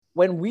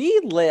When we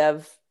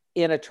live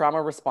in a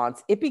trauma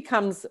response, it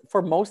becomes,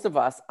 for most of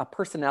us, a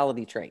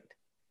personality trait.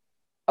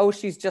 Oh,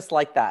 she's just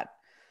like that,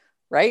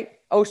 right?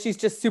 Oh, she's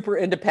just super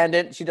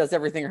independent. She does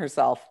everything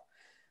herself.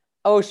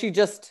 Oh, she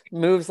just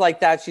moves like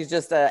that. She's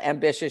just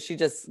ambitious. She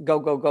just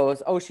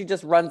goes. Oh, she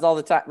just runs all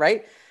the time,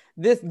 right?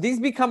 These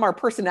become our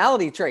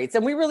personality traits.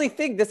 And we really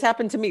think this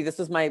happened to me. This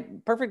was my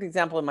perfect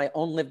example in my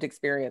own lived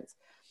experience.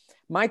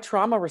 My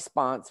trauma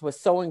response was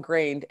so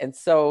ingrained. And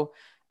so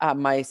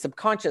my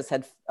subconscious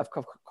had, of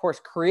course,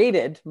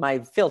 created my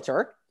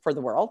filter for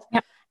the world.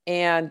 Yep.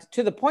 And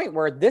to the point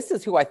where this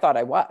is who I thought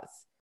I was.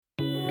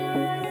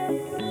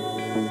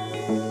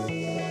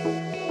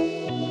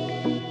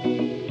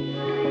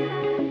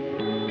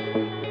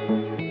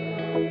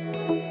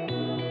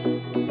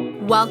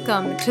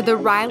 Welcome to the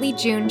Riley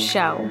June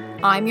Show.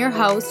 I'm your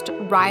host,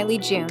 Riley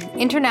June,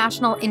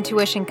 international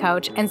intuition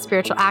coach and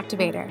spiritual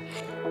activator.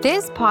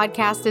 This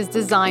podcast is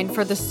designed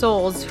for the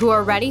souls who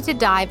are ready to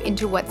dive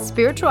into what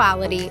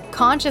spirituality,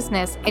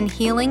 consciousness, and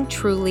healing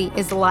truly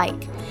is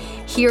like.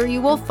 Here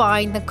you will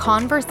find the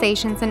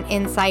conversations and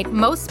insight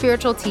most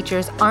spiritual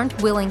teachers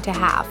aren't willing to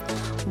have.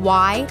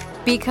 Why?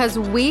 Because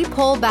we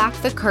pull back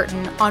the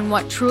curtain on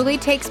what truly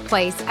takes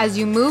place as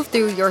you move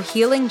through your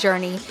healing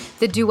journey,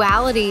 the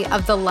duality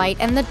of the light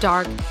and the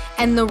dark,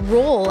 and the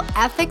role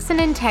ethics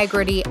and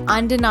integrity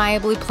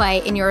undeniably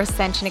play in your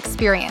ascension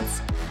experience.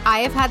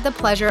 I have had the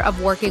pleasure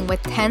of working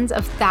with tens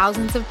of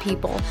thousands of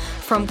people,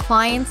 from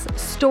clients,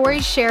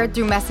 stories shared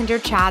through messenger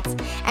chats,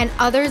 and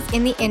others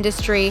in the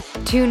industry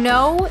to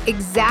know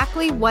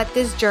exactly what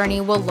this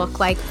journey will look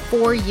like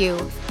for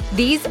you.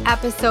 These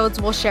episodes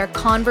will share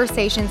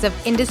conversations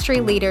of industry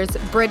leaders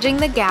bridging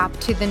the gap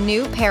to the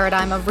new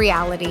paradigm of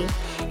reality,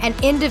 and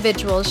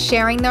individuals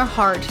sharing their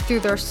heart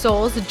through their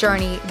soul's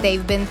journey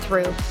they've been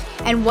through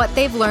and what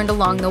they've learned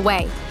along the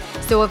way.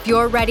 So if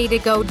you're ready to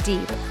go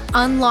deep,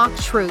 unlock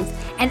truth,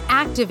 and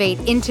activate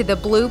into the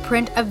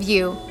blueprint of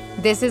you,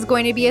 this is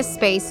going to be a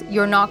space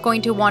you're not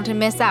going to want to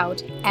miss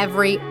out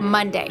every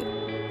Monday.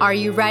 Are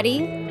you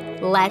ready?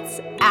 Let's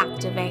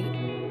activate.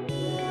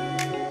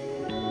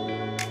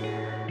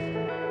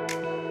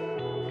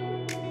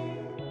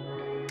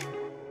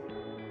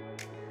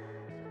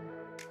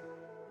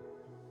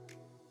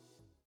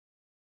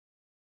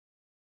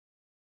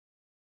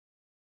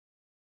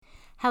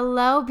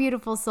 Hello,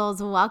 beautiful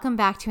souls. Welcome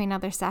back to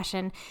another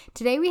session.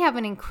 Today we have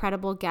an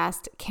incredible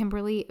guest,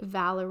 Kimberley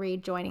Valerie,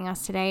 joining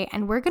us today,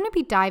 and we're going to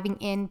be diving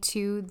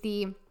into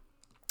the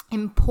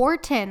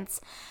importance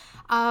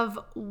of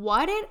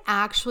what it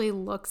actually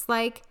looks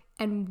like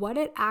and what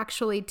it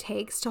actually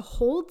takes to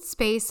hold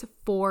space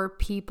for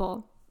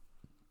people.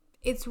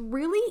 It's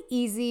really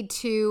easy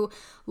to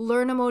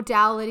learn a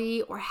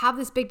modality or have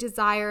this big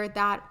desire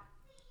that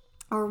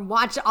or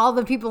watch all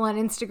the people on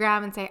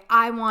Instagram and say,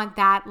 I want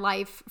that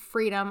life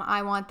freedom.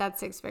 I want that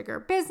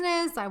six-figure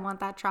business. I want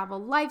that travel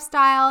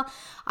lifestyle.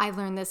 I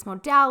learned this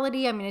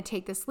modality. I'm going to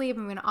take this leap.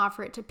 I'm going to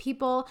offer it to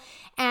people.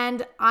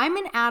 And I'm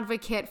an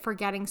advocate for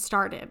getting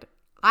started.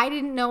 I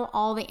didn't know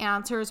all the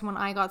answers when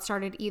I got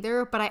started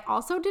either, but I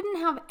also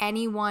didn't have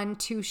anyone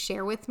to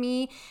share with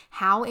me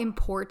how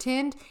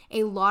important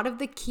a lot of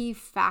the key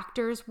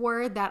factors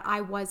were that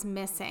I was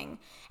missing.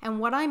 And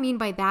what I mean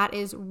by that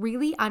is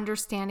really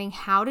understanding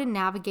how to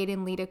navigate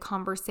and lead a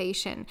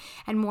conversation.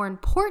 And more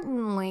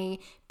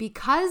importantly,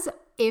 because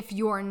if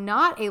you're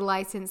not a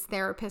licensed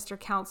therapist or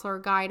counselor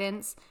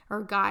guidance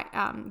or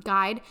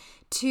guide,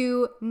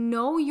 to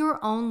know your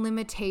own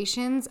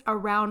limitations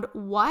around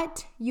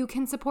what you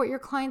can support your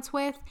clients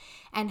with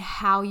and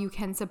how you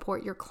can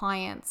support your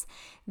clients.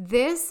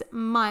 This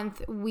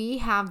month, we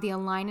have the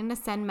Align and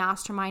Ascend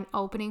Mastermind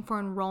opening for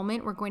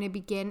enrollment. We're going to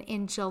begin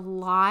in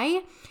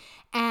July.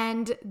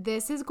 And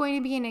this is going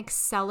to be an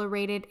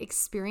accelerated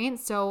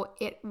experience. So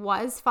it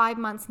was 5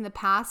 months in the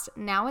past.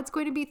 Now it's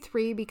going to be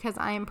 3 because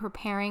I am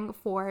preparing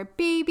for a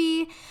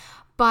baby.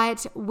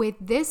 But with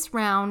this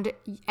round,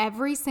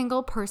 every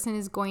single person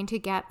is going to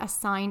get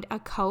assigned a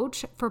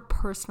coach for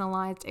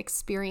personalized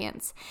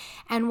experience.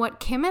 And what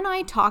Kim and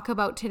I talk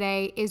about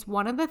today is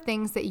one of the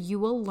things that you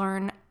will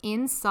learn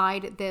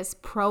inside this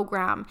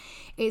program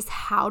is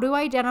how to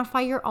identify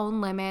your own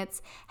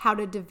limits, how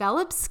to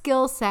develop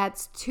skill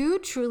sets to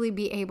truly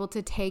be able to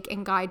take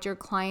and guide your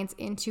clients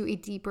into a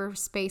deeper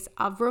space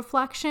of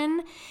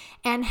reflection,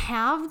 and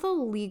have the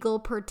legal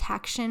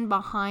protection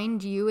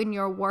behind you and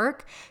your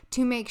work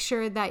to make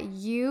sure that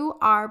you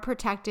are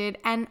protected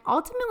and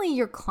ultimately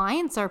your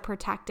clients are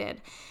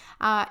protected.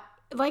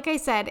 Like I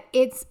said,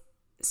 it's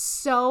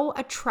so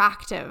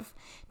attractive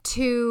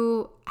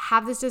to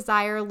have this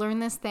desire, learn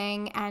this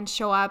thing, and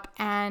show up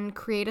and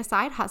create a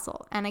side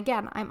hustle. And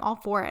again, I'm all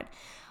for it.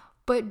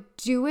 But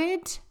do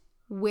it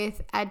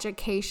with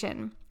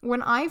education.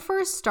 When I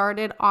first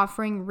started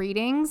offering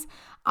readings,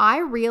 I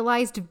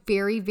realized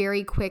very,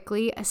 very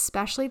quickly,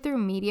 especially through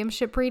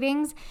mediumship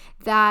readings,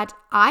 that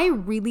I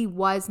really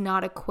was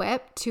not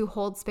equipped to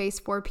hold space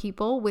for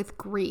people with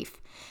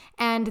grief.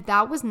 And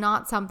that was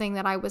not something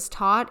that I was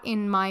taught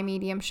in my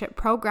mediumship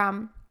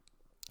program.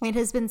 It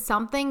has been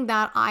something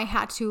that I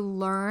had to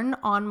learn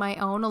on my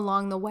own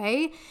along the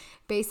way.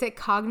 Basic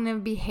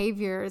cognitive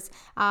behaviors,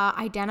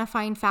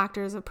 identifying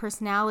factors of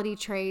personality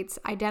traits,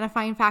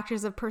 identifying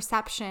factors of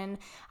perception,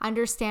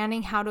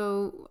 understanding how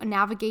to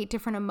navigate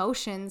different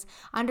emotions,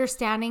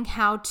 understanding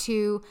how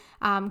to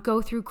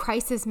go through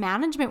crisis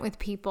management with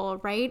people,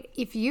 right?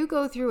 If you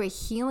go through a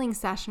healing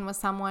session with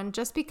someone,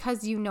 just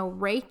because you know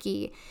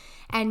Reiki,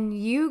 and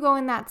you go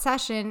in that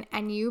session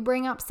and you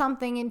bring up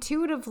something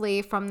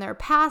intuitively from their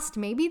past,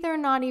 maybe they're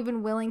not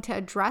even willing to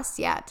address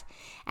yet,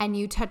 and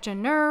you touch a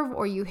nerve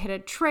or you hit a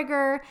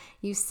trigger,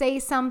 you say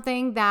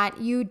something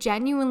that you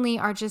genuinely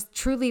are just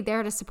truly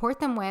there to support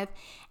them with,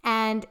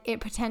 and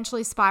it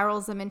potentially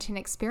spirals them into an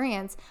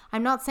experience.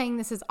 I'm not saying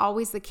this is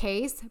always the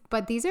case,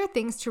 but these are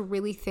things to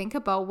really think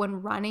about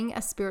when running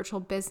a spiritual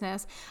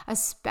business,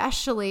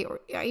 especially,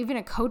 or even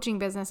a coaching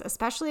business,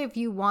 especially if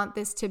you want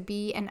this to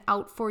be an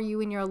out for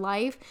you in your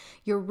life.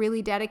 You're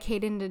really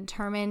dedicated and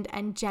determined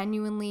and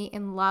genuinely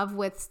in love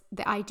with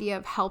the idea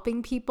of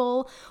helping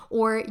people,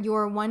 or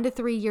you're 1 to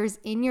 3 years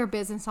in your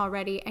business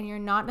already and you're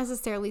not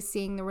necessarily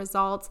seeing the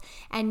results,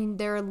 and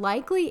there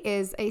likely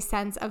is a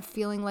sense of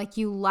feeling like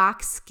you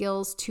lack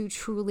skills to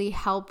truly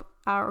help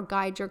or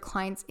guide your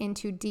clients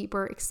into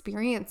deeper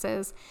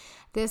experiences.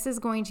 This is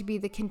going to be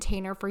the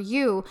container for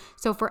you.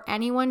 So for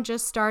anyone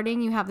just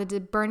starting, you have the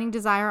burning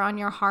desire on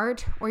your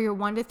heart, or you're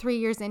 1 to 3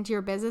 years into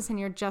your business and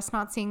you're just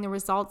not seeing the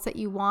results that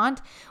you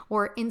want,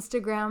 or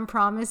Instagram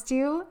promised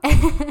you.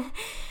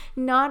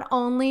 Not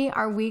only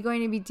are we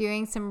going to be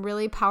doing some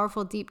really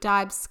powerful deep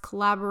dives,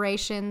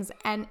 collaborations,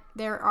 and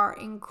there are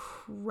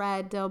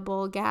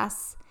incredible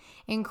guest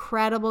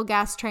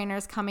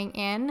trainers coming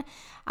in,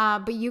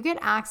 but you get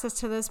access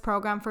to this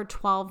program for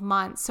 12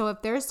 months. So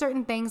if there's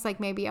certain things like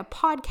maybe a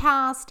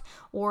podcast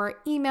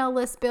or email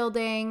list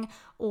building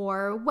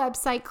or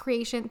website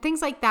creation,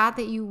 things like that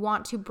you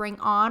want to bring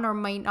on or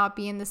might not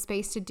be in the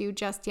space to do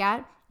just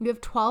yet, you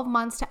have 12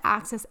 months to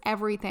access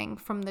everything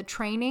from the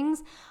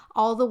trainings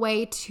all the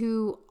way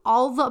to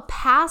all the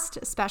past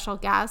special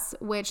guests,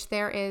 which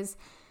there is,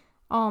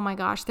 oh my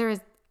gosh, there is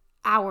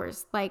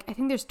hours. Like, I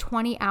think there's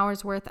 20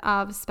 hours worth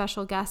of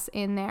special guests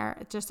in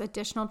there, just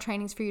additional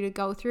trainings for you to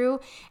go through,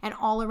 and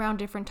all around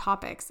different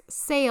topics: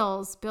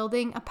 sales,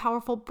 building a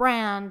powerful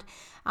brand,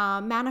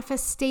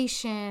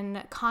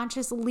 manifestation,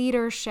 conscious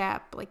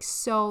leadership, like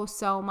so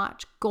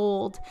much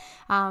gold,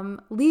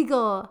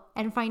 legal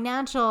and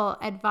financial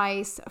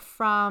advice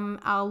from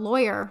a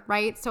lawyer,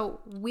 right? So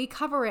we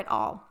cover it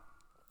all,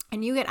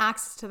 and you get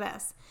access to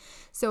this.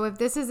 So if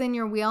this is in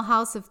your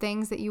wheelhouse of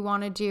things that you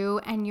want to do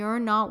and you're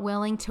not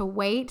willing to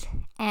wait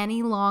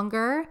any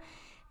longer,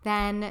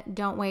 then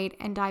don't wait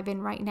and dive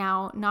in right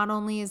now. Not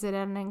only is it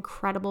at an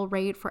incredible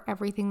rate for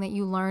everything that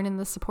you learn and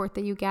the support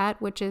that you get,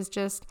 which is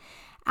just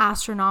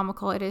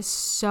astronomical. It is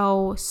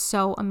so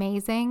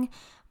amazing,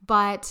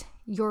 but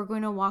you're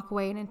going to walk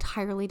away an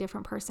entirely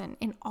different person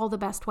in all the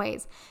best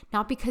ways.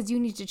 Not because you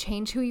need to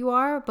change who you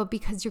are, but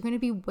because you're going to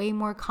be way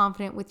more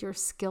confident with your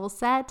skill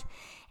set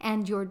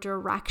and your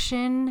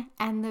direction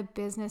and the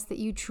business that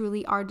you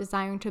truly are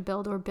desiring to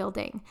build or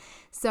building.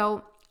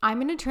 So I'm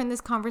going to turn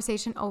this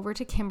conversation over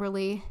to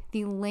Kimberley.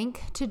 The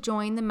link to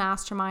join the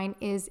mastermind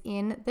is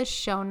in the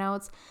show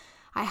notes.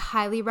 I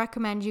highly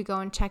recommend you go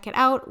and check it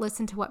out.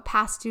 Listen to what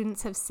past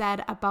students have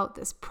said about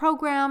this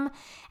program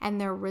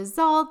and their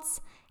results.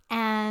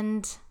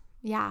 And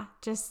yeah,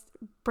 just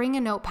bring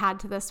a notepad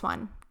to this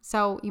one.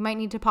 So you might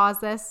need to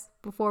pause this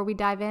before we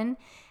dive in.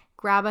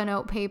 Grab a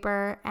note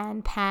paper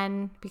and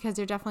pen, because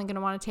you're definitely going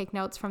to want to take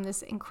notes from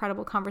this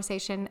incredible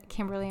conversation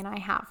Kimberley and I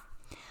have.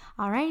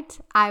 All right,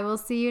 I will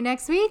see you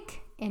next week.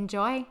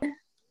 Enjoy.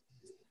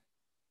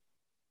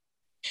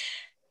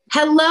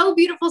 Hello,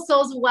 beautiful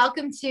souls.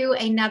 Welcome to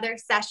another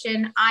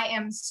session. I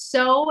am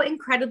so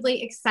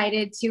incredibly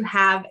excited to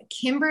have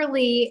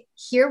Kimberley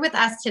here with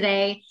us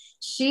today.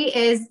 She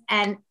is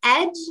an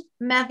EDGE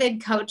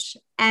method coach,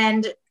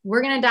 and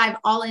we're going to dive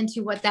all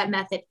into what that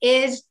method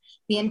is,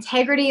 the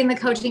integrity in the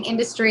coaching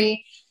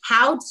industry,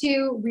 how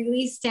to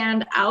really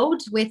stand out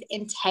with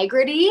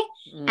integrity.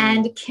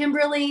 And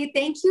Kimberley,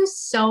 thank you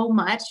so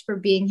much for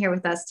being here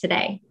with us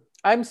today.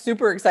 I'm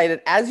super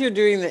excited. As you're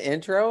doing the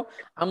intro,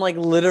 I'm like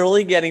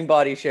literally getting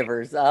body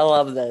shivers. I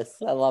love this.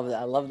 I love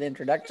that. I love the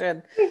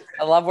introduction.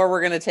 I love where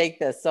we're going to take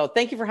this. So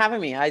thank you for having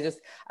me. I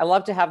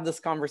love to have this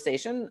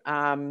conversation.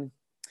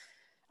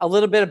 A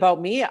little bit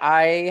about me.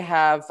 I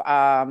have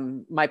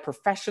my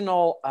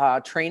professional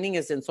training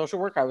is in social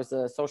work. I was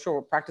a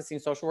practicing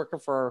social worker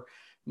for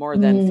more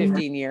than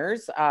 15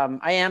 years.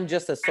 I am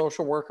just a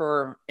social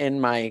worker in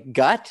my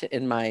gut,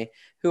 in my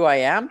who I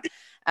am.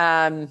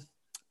 And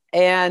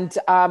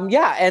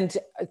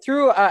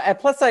through,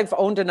 plus I've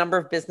owned a number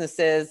of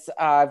businesses.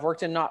 I've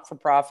worked in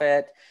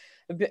not-for-profit.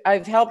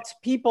 I've helped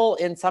people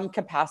in some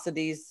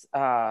capacities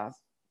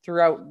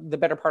throughout the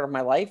better part of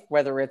my life,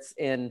 whether it's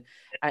in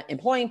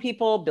employing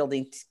people,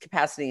 building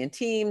capacity in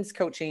teams,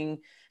 coaching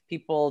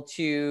people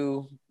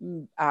to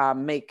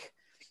make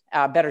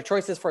better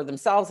choices for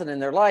themselves and in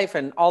their life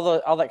and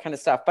all that kind of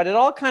stuff. But it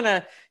all kind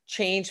of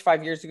changed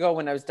 5 years ago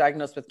when I was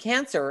diagnosed with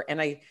cancer.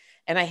 And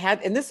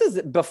and this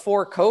is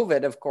before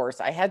COVID, of course,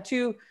 I had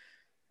to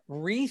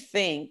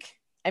rethink.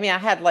 I mean, I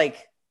had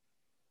like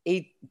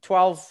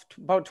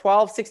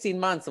 16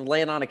 months of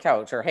laying on a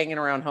couch or hanging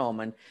around home,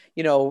 and,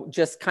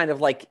 just kind of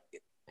like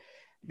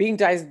being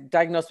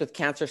diagnosed with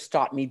cancer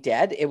stopped me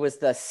dead. It was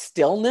the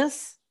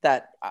stillness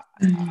that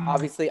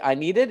obviously I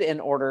needed in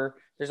order.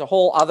 There's a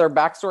whole other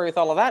backstory with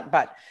all of that.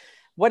 But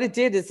what it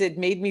did is it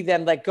made me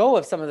then let go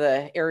of some of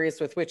the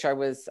areas with which I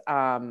was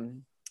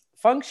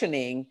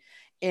functioning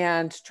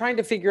and trying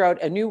to figure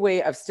out a new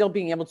way of still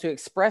being able to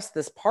express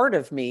this part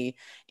of me.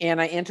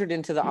 And I entered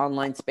into the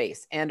online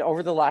space. And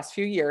over the last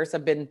few years,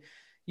 I've been,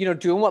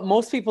 doing what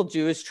most people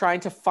do, is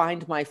trying to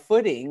find my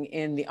footing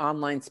in the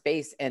online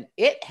space. And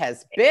it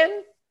has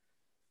been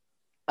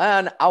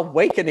an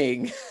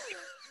awakening.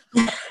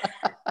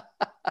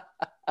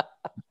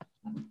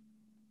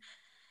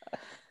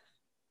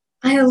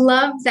 I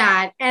love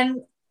that.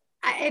 And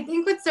I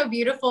think what's so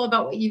beautiful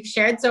about what you've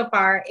shared so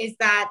far is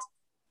that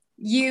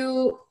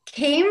you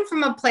came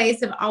from a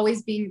place of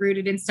always being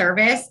rooted in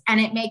service. And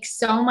it makes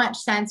so much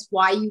sense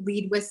why you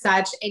lead with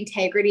such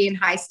integrity and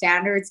high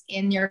standards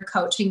in your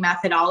coaching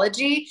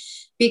methodology.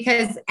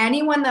 Because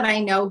anyone that I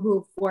know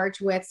who've worked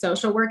with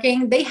social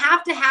working, they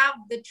have to have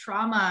the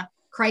trauma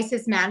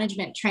crisis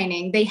management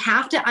training. They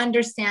have to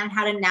understand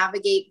how to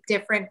navigate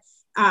different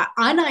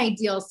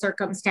unideal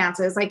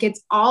circumstances. Like,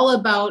 it's all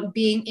about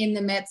being in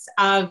the midst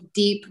of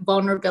deep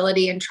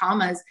vulnerability and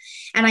traumas.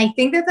 And I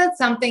think that that's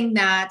something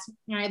that,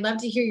 I'd love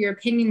to hear your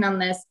opinion on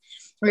this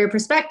or your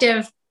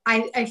perspective.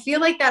 I feel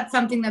like that's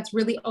something that's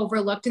really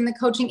overlooked in the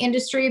coaching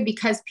industry,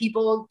 because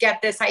people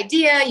get this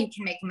idea, you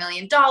can make $1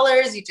 million,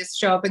 you just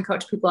show up and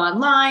coach people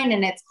online,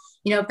 and it's,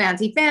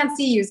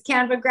 fancy, use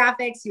Canva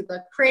graphics, you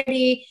look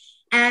pretty.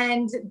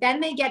 And then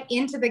they get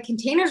into the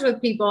containers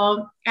with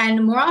people,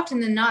 and more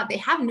often than not, they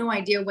have no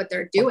idea what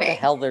they're doing. What the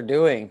hell they're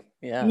doing.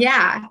 Yeah.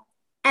 Yeah.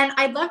 And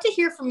I'd love to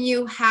hear from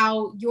you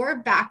how your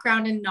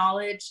background and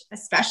knowledge,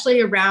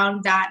 especially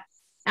around that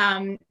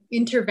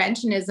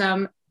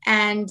interventionism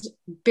and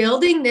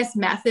building this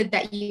method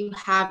that you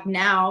have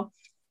now,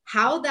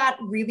 how that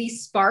really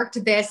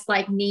sparked this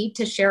need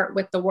to share it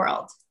with the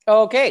world.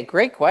 Okay,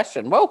 great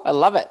question. Whoa, I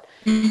love it.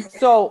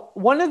 So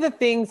one of the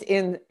things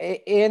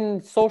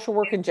in social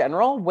work in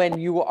general, when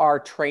you are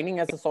training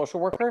as a social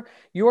worker,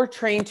 you are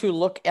trained to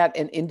look at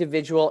an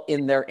individual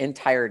in their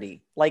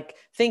entirety. Like,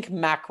 think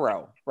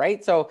macro,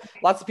 right? So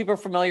lots of people are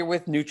familiar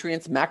with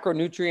nutrients,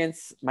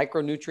 macronutrients,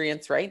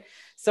 micronutrients, right?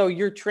 So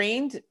you're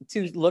trained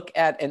to look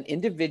at an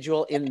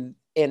individual in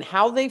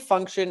how they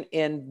function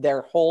in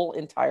their whole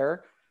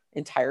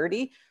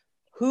entirety.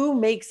 Who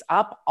makes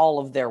up all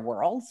of their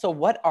world? So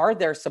what are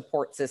their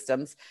support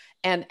systems,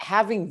 and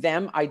having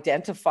them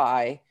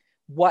identify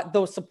what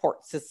those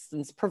support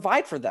systems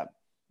provide for them,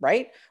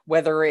 right?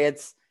 Whether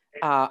it's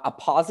a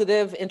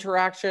positive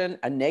interaction,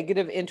 a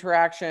negative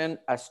interaction,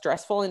 a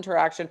stressful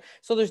interaction.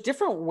 So there's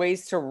different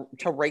ways to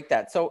rate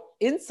that. So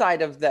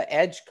inside of the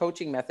EDGE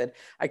coaching method,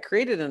 I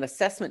created an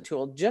assessment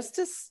tool just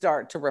to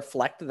start to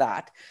reflect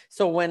that.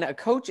 So when a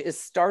coach is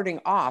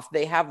starting off,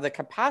 they have the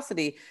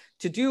capacity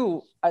to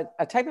do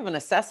a type of an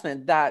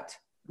assessment that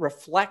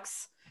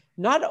reflects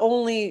not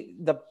only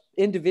the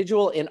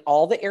individual in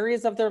all the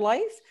areas of their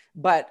life,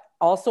 but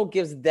also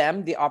gives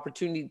them the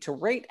opportunity to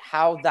rate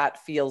how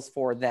that feels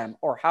for them,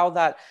 or how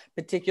that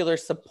particular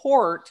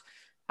support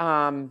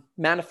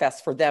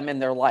manifests for them in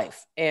their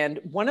life.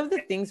 And one of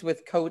the things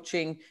with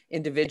coaching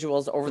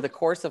individuals over the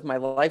course of my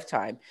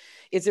lifetime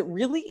is it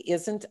really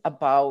isn't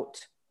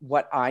about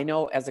what I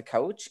know as a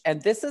coach.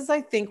 And this is,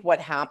 I think,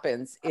 what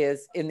happens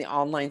is in the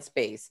online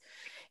space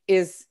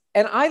is,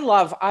 and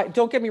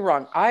don't get me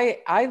wrong,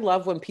 I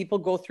love when people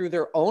go through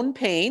their own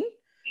pain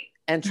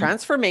and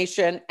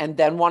transformation and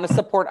then want to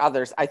support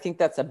others. I think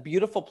that's a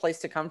beautiful place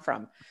to come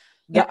from.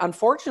 The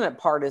unfortunate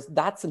part is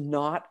that's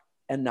not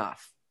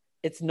enough.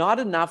 It's not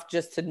enough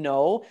just to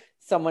know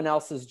someone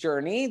else's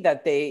journey,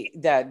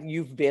 that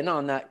you've been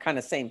on that kind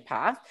of same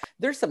path.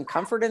 There's some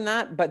comfort in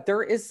that, but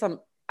there is some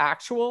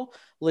actual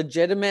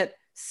legitimate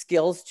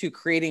skills to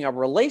creating a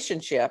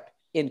relationship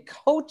in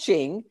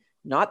coaching,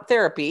 not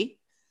therapy,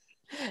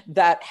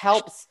 that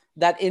helps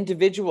that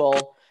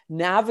individual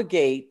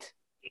navigate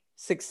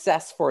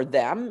success for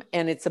them.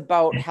 And it's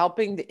about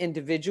helping the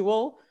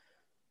individual.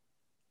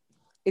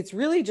 It's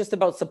really just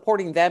about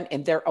supporting them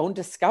in their own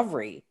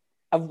discovery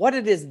of what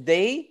it is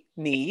they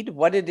need,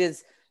 what it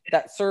is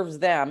that serves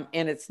them.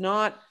 And it's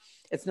not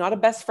a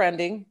best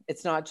friending.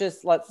 It's not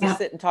just, let's just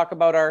sit and talk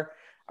about our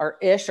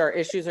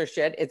issues or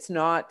shit. It's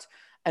not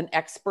an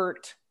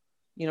expert,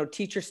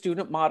 teacher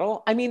student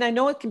model. I mean, I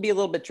know it can be a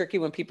little bit tricky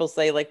when people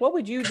say like, what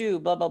would you do?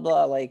 Blah, blah,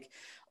 blah.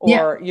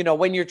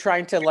 When you're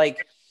trying to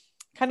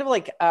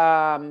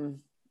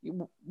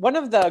one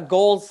of the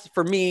goals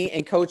for me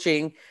in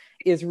coaching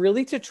is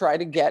really to try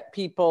to get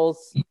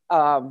people's,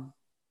 to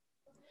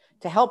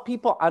help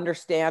people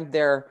understand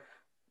their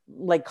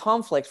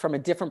conflict from a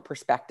different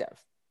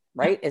perspective.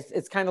 right?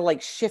 It's kind of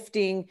like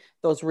shifting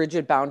those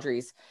rigid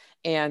boundaries.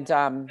 And,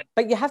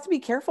 but you have to be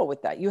careful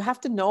with that. You have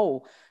to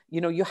know,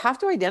 you have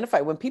to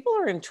identify when people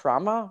are in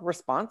trauma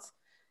response.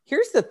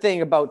 Here's the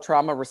thing about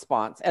trauma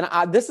response. And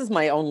this is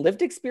my own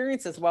lived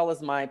experience as well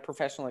as my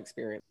professional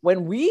experience.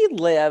 When we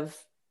live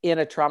in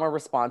a trauma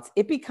response,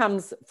 it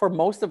becomes, for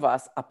most of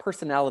us, a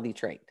personality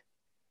trait.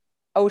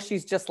 Oh,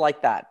 she's just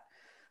like that,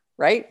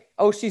 right?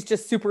 Oh, she's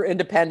just super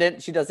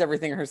independent. She does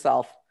everything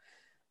herself.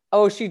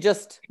 Oh, she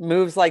just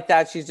moves like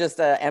that. She's just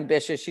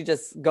ambitious. She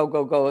just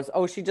goes.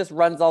 Oh, she just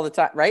runs all the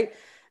time, right?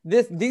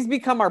 These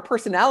become our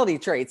personality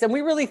traits. And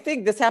we really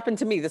think this happened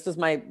to me. This was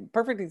my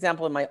perfect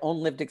example in my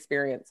own lived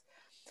experience.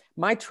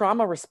 My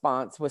trauma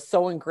response was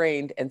so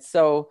ingrained. And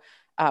so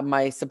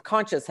my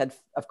subconscious had,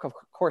 of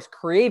course,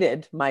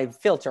 created my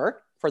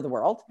filter for the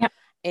world. Yep.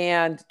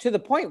 And to the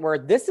point where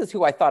this is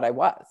who I thought I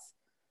was.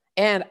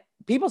 And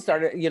people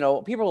started,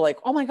 people were like,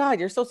 oh my God,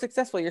 you're so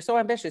successful. You're so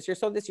ambitious. You're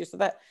so this, you're so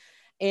that.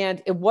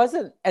 And it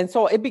wasn't. And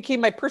so it became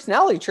my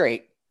personality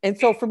trait. And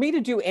so for me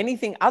to do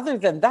anything other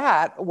than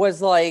that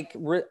was like,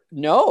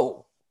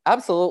 no,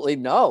 absolutely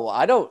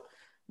no.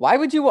 Why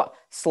would you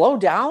slow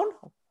down?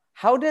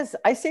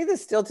 I say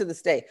this still to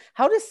this day,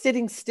 how does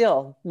sitting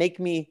still make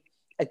me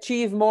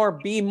achieve more,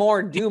 be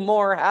more, do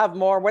more, have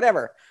more,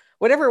 whatever,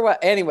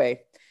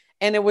 anyway.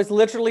 And it was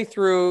literally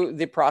through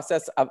the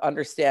process of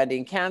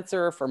understanding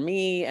cancer for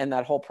me and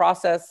that whole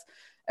process,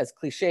 as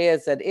cliche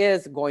as it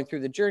is, going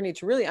through the journey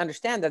to really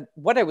understand that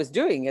what I was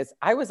doing is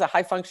I was a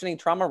high functioning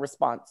trauma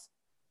response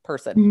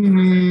person.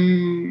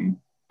 Mm-hmm.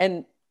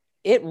 And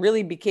it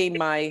really became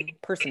my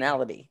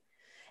personality.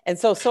 And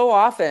so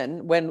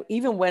often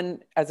even when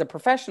as a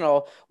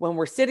professional, when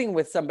we're sitting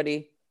with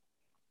somebody,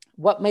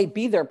 what may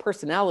be their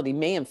personality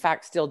may in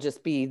fact still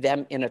just be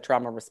them in a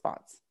trauma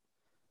response.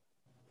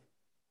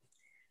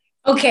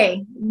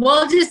 Okay,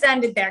 we'll just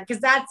end it there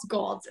because that's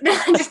gold. No,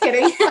 I'm just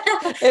kidding.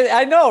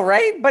 I know,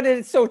 right? But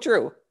it's so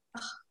true.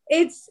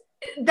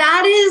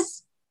 That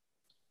is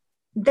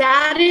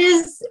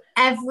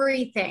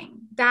everything.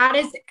 That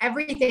is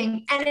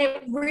everything. And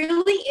it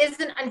really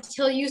isn't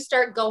until you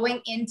start going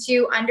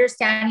into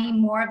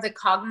understanding more of the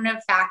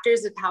cognitive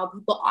factors of how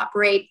people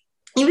operate,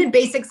 even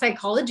basic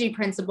psychology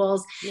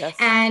principles, yes,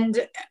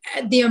 and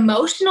the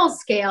emotional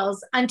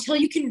scales, until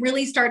you can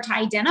really start to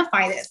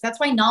identify this. That's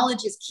why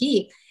knowledge is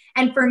key.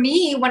 And for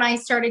me, when I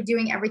started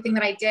doing everything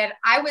that I did,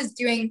 I was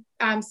doing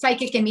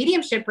psychic and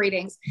mediumship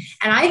readings.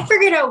 And I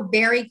figured out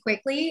very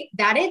quickly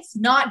that it's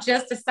not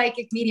just a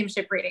psychic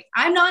mediumship reading.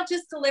 I'm not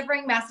just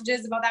delivering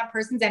messages about that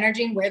person's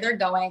energy and where they're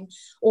going,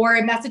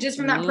 or messages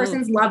from that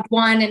person's loved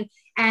one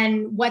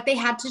and what they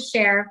had to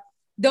share.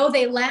 Though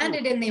they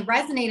landed and they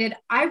resonated,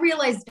 I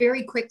realized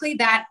very quickly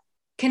that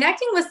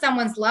connecting with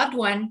someone's loved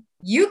one,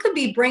 you could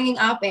be bringing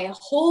up a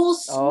whole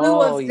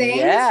slew of things,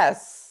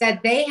 yes,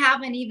 that they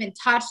haven't even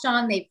touched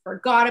on, they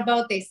forgot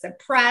about, they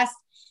suppressed.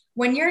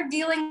 When you're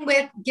dealing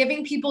with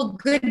giving people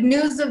good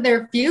news of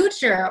their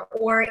future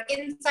or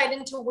insight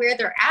into where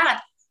they're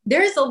at,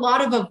 there's a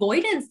lot of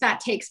avoidance that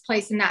takes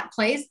place in that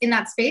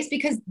space,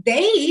 because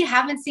they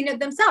haven't seen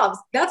it themselves.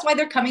 That's why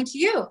they're coming to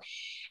you.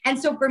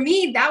 And so for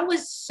me, that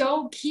was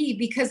so key,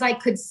 because I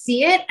could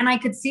see it, and I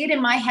could see it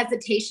in my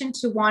hesitation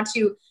to want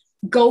to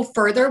go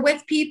further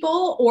with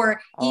people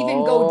or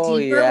even go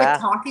deeper with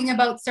talking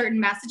about certain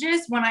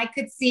messages, when I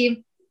could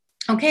see,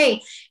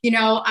 okay,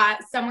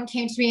 someone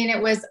came to me and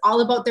it was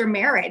all about their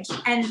marriage,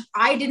 and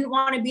I didn't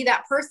want to be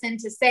that person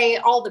to say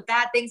all the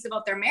bad things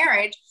about their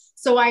marriage.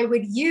 So I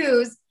would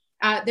use,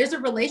 there's a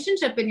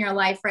relationship in your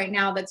life right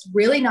now that's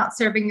really not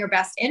serving your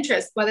best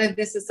interest, whether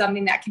this is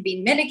something that can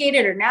be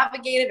mitigated or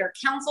navigated or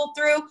counseled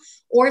through,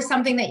 or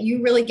something that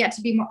you really get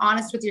to be more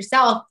honest with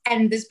yourself.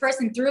 And this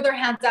person threw their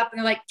hands up and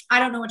they're like, I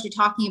don't know what you're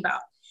talking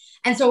about.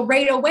 And so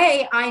right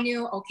away I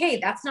knew, okay,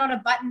 that's not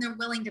a button they're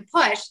willing to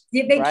push.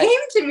 They came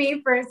to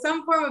me for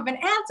some form of an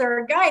answer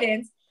or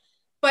guidance,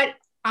 but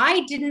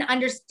I didn't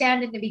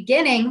understand in the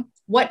beginning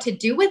what to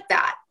do with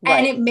that. Right.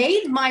 And it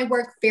made my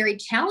work very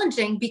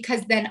challenging,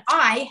 because then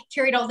I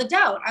carried all the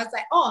doubt. I was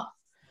like, oh,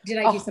 did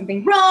I do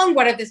something wrong?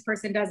 What if this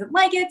person doesn't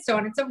like it? So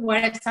on and so forth.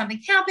 What if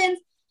something happens?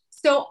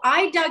 So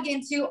I dug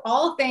into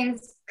all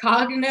things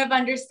cognitive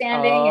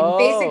understanding and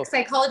basic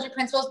psychology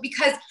principles,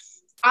 because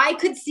I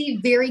could see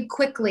very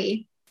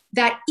quickly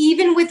that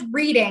even with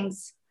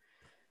readings,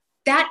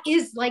 that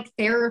is like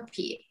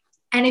therapy.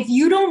 And if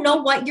you don't know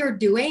what you're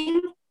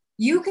doing,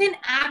 you can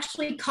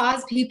actually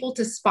cause people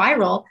to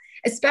spiral,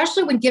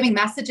 especially when giving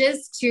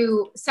messages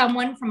to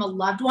someone from a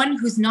loved one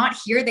who's not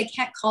here. They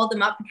can't call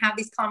them up and have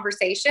these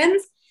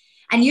conversations.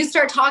 And you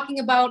start talking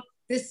about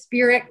this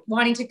spirit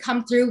wanting to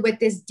come through with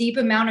this deep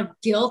amount of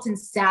guilt and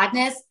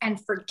sadness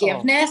and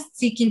forgiveness,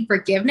 seeking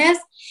forgiveness.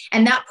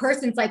 And that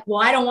person's like,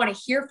 well, I don't want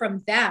to hear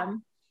from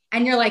them.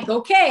 And you're like,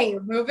 okay,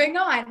 moving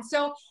on.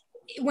 So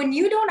when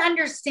you don't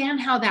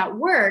understand how that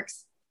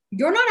works,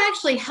 you're not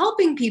actually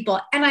helping people.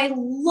 And I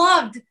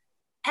loved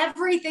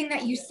everything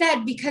that you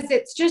said, because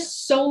it's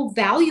just so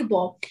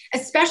valuable,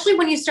 especially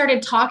when you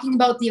started talking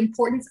about the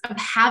importance of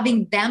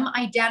having them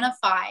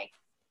identify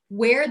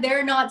where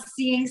they're not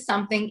seeing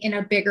something in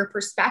a bigger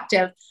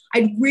perspective.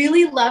 I'd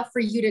really love for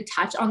you to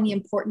touch on the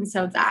importance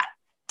of that.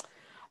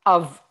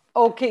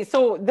 Okay,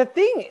 so there's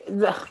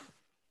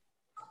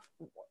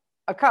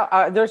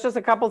just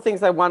a couple of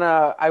things I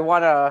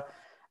wanna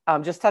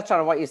just touch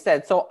on what you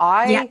said. So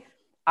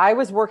I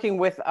was working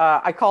with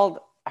I called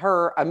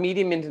her a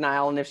medium in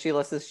denial, and if she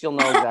listens, she'll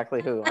know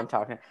exactly who I'm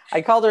talking.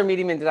 I called her a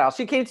medium in denial.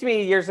 She came to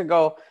me years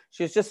ago.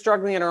 She was just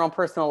struggling in her own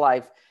personal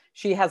life.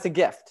 She has a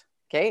gift,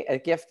 okay, a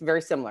gift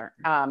very similar.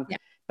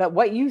 But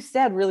what you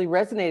said really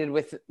resonated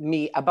with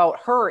me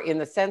about her, in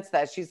the sense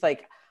that she's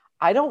like,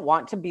 I don't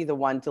want to be the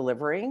one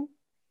delivering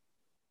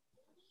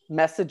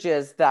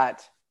messages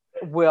that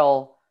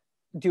will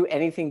do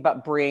anything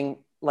but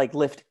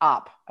lift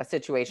up a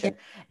situation.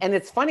 And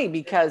it's funny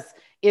because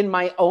in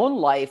my own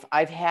life,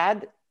 I've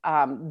had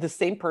the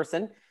same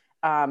person.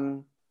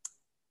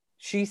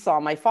 She saw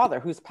my father,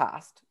 who's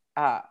passed,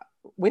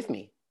 with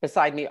me,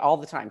 beside me all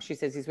the time. She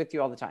says he's with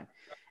you all the time.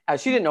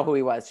 She didn't know who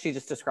he was. She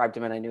just described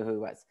him and I knew who he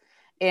was.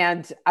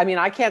 And I mean,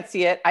 I can't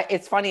see it.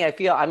 It's funny. I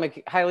feel I'm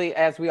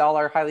as we all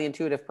are, highly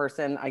intuitive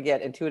person. I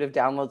get intuitive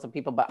downloads of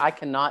people, but I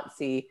cannot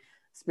see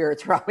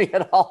spirits around me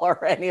at all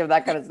or any of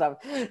that kind of stuff.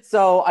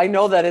 So I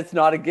know that it's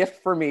not a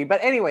gift for me.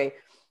 But anyway,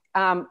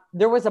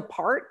 there was a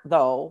part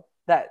though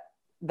that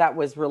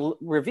was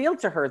revealed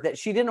to her that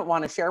she didn't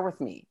want to share with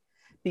me,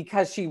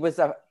 because she was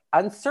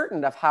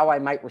uncertain of how I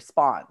might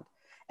respond.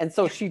 And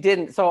so she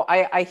didn't. So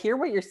I hear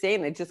what you're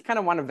saying. I just kind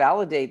of want to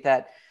validate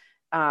that.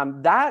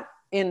 That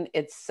in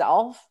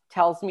itself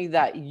tells me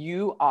that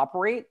you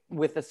operate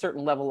with a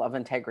certain level of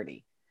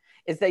integrity.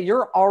 Is that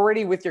you're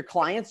already, with your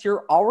clients,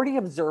 you're already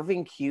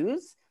observing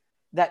cues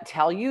that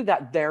tell you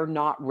that they're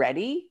not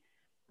ready.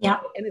 Yeah.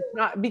 And it's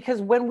not,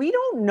 because when we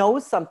don't know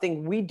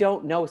something, we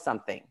don't know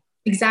something.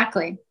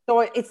 Exactly.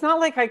 So it's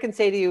not like I can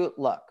say to you,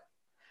 look,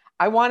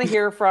 I want to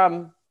hear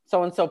from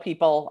so-and-so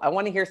people. I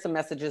want to hear some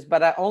messages,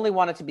 but I only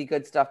want it to be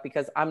good stuff,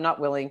 because I'm not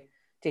willing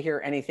to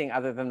hear anything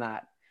other than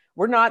that.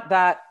 We're not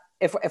that.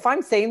 If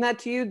I'm saying that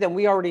to you, then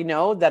we already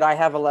know that I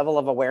have a level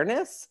of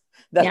awareness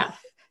that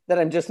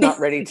I'm just not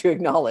ready to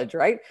acknowledge.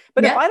 Right.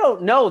 But if I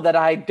don't know that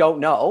I don't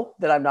know,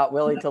 that I'm not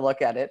willing to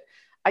look at it,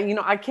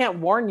 I can't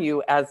warn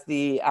you as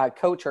the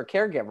coach or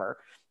caregiver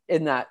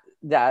in that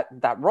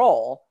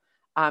role.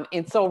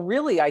 And so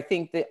really, I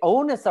think the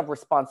onus of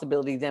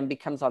responsibility then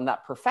becomes on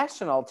that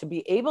professional to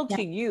be able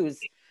to use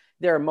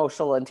their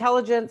emotional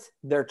intelligence,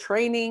 their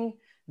training,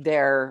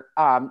 their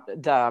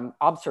the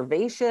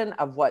observation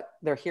of what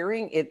they're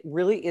hearing. It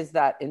really is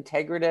that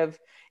integrative,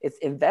 it's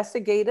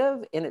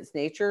investigative in its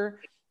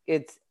nature.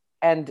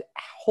 And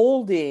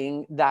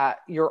holding that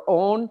your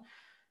own,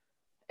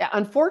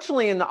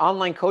 unfortunately, in the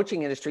online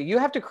coaching industry, you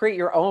have to create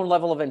your own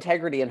level of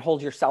integrity and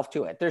hold yourself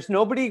to it. There's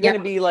nobody going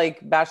to be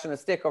like bashing a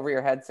stick over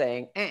your head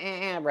saying,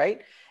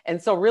 right? And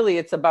so really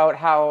it's about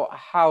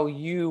how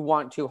you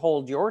want to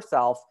hold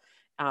yourself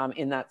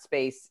in that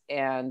space.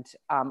 And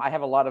I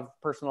have a lot of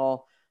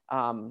personal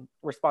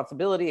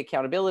responsibility,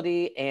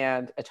 accountability,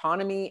 and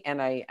autonomy.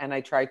 And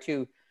I try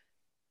to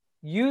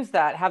use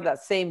that, have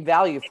that same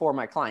value for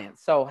my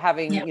clients. So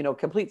having,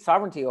 complete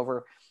sovereignty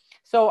over.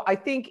 So I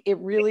think it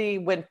really,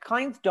 when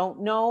clients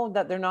don't know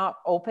that they're not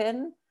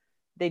open,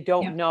 they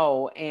don't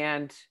know.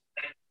 And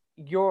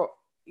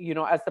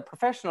as the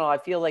professional, I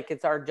feel like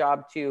it's our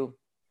job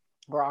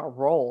our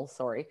role,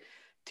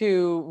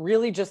 to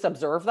really just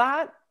observe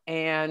that.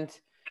 And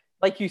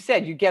like you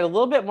said, you get a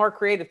little bit more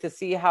creative to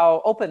see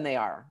how open they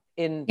are.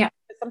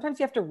 Sometimes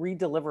you have to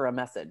re-deliver a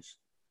message.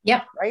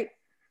 Right.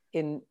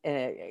 In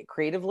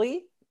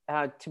creatively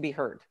to be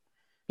heard.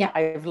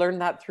 I've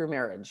learned that through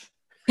marriage.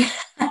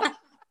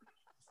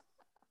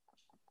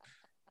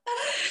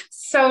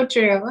 So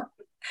true.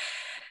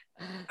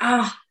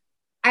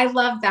 I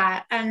love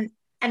that. And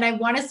I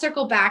want to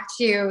circle back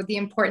to the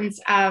importance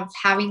of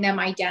having them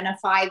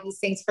identify these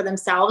things for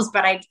themselves.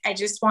 But I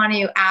just want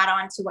to add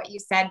on to what you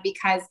said,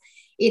 because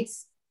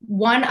it's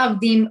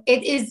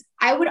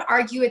I would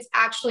argue it's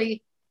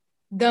actually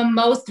the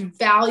most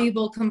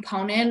valuable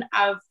component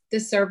of the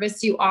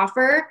service you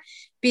offer,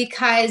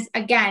 because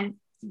again,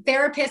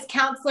 therapists,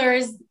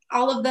 counselors,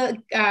 all of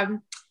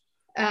the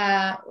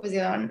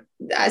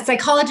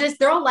psychologists,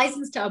 they're all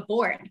licensed to a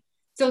board.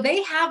 So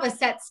they have a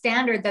set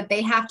standard that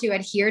they have to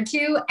adhere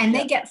to, and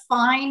they get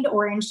fined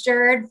or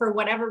insured for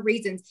whatever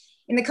reasons.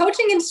 In the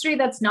coaching industry,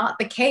 that's not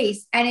the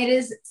case. And it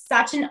is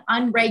such an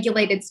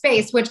unregulated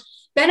space, which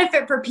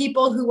benefit for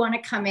people who want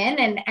to come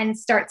in and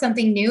start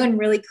something new and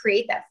really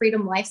create that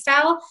freedom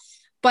lifestyle.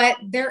 But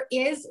there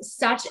is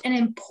such an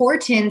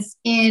importance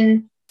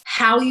in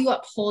how you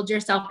uphold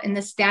yourself in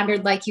the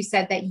standard, like you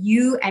said, that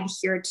you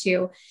adhere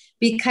to,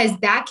 because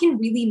that can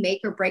really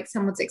make or break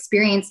someone's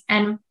experience.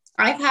 And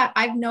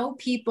I've known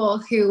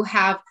people who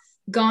have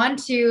gone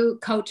to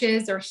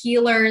coaches or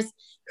healers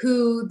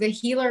who the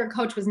healer or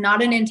coach was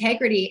not in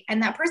integrity.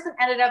 And that person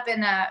ended up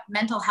in a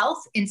mental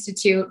health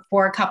institute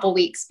for a couple of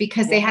weeks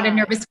because they had a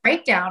nervous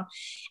breakdown.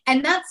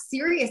 And that's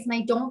serious. And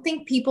I don't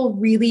think people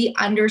really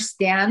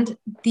understand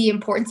the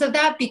importance of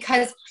that,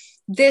 because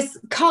this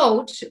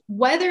coach,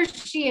 whether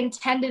she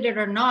intended it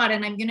or not,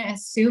 and I'm going to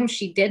assume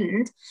she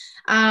didn't,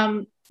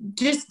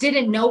 just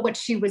didn't know what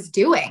she was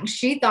doing.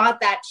 She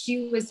thought that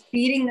she was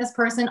feeding this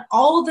person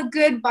all the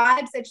good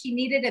vibes that she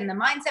needed in the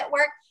mindset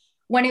work,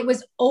 when it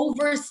was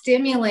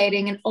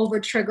overstimulating and over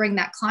triggering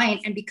that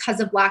client. And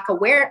because of lack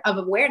of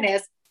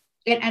awareness,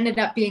 it ended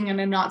up being in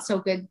a not so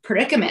good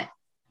predicament.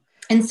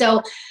 And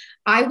so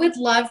I would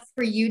love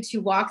for you to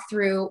walk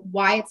through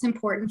why it's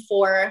important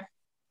for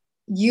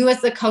you as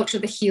the coach or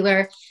the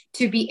healer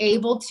to be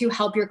able to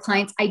help your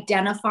clients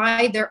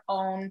identify their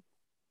own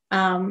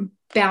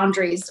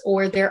boundaries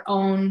or their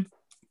own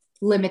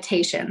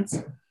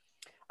limitations.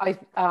 I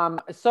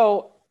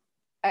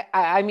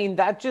mean,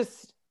 that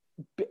just,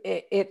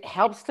 it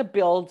helps to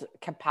build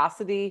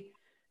capacity.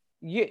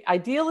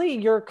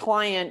 Ideally your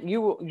client,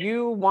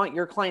 you want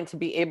your client to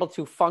be able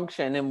to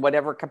function in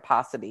whatever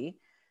capacity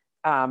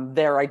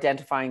they're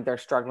identifying they're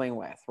struggling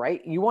with,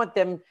 right? You want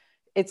them,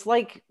 it's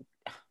like,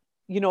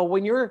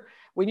 when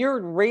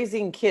you're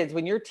raising kids,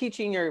 when you're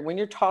teaching when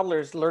your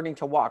toddler's learning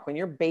to walk, when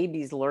your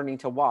baby's learning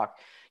to walk,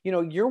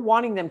 you're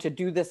wanting them to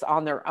do this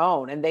on their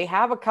own, and they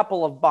have a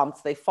couple of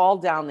bumps, they fall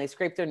down, they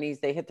scrape their knees,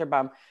 they hit their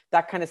bum,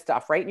 that kind of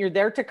stuff, right? And you're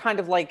there to kind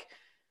of like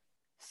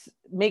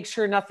make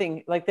sure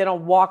nothing, like they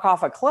don't walk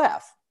off a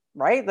cliff,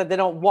 right? That they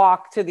don't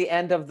walk to the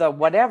end of the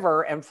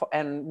whatever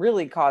and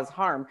really cause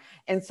harm.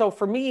 And so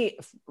for me,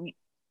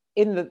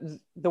 in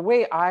the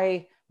way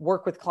I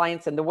work with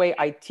clients and the way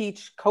I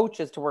teach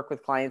coaches to work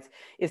with clients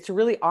is to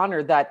really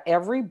honor that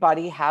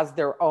everybody has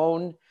their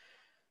own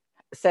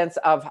sense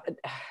of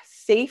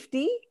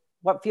safety,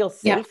 what feels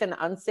safe and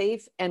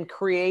unsafe, and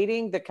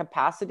creating the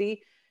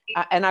capacity.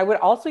 And I would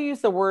also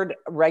use the word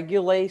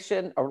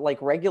regulation, or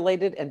like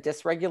regulated and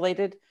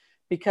dysregulated,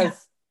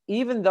 because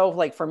even though,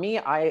 like for me,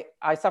 I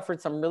suffered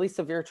some really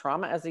severe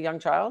trauma as a young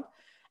child,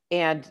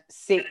 and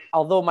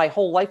although my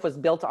whole life was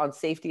built on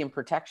safety and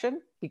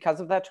protection because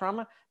of that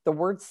trauma, the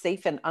word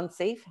safe and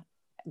unsafe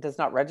does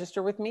not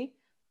register with me.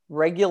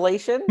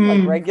 Regulation,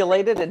 like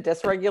regulated and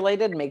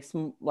dysregulated, makes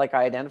like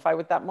I identify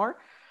with that more.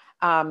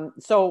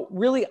 So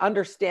really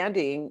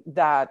understanding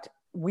that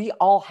we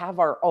all have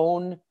our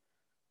own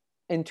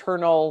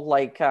internal,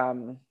 like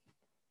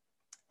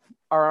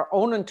our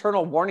own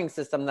internal warning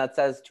system that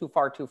says too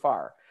far, too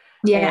far.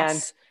 Yes.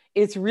 And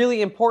it's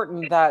really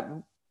important that,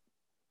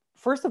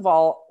 first of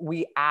all,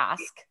 we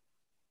ask,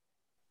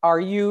 are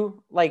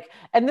you like,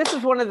 and this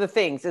is one of the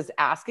things, is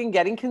asking,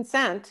 getting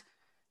consent.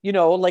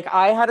 Like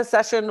I had a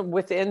session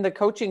within the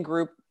coaching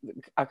group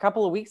a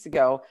couple of weeks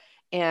ago,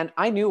 and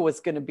I knew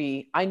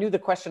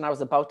the question I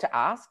was about to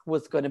ask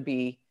was going to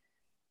be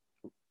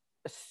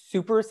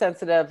super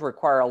sensitive,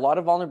 require a lot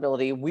of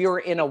vulnerability. We were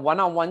in a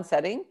one-on-one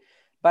setting,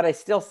 but I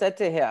still said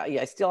to him,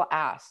 I still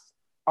asked,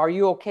 are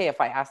you okay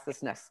if I ask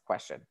this next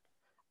question?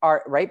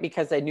 Right?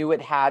 Because I knew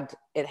it had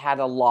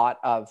a lot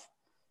of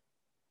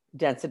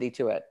density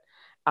to it.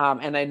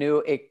 And I knew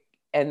it,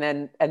 and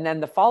then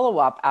the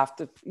follow-up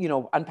after,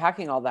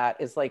 unpacking all that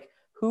is like,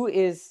 who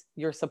is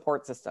your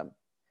support system?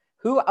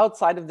 Who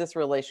outside of this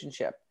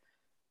relationship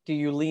do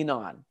you lean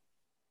on?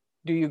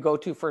 Do you go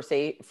to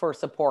for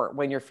support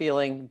when you're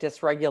feeling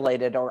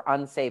dysregulated or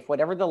unsafe,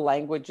 whatever the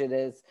language it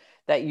is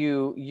that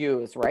you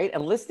use, right?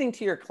 And listening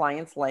to your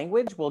client's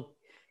language will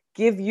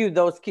give you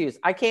those cues.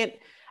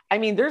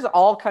 There's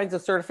all kinds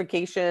of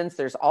certifications.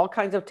 There's all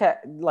kinds of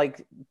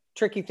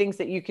tricky things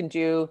that you can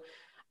do.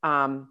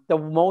 The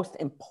most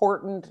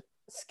important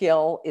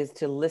skill is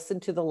to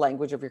listen to the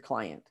language of your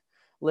client.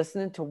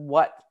 Listen to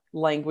what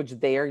language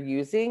they are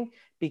using,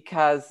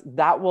 because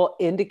that will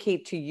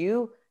indicate to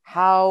you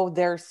how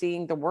they're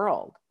seeing the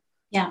world.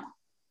 Yeah.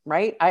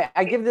 Right.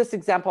 I give this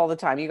example all the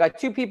time. You got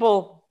two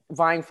people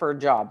vying for a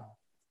job,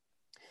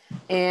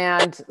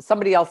 and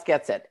somebody else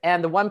gets it.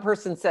 And the one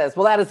person says,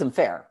 well, that isn't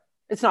fair.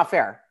 It's not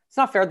fair. It's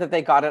not fair that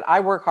they got it.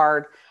 I work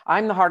hard.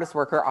 I'm the hardest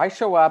worker. I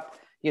show up,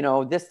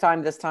 this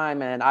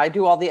time, and I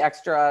do all the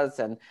extras,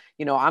 and,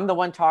 I'm the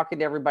one talking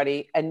to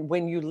everybody. And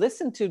when you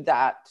listen to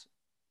that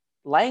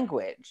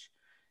language,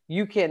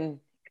 the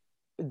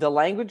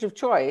language of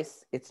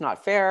choice, it's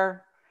not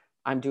fair,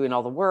 I'm doing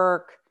all the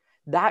work,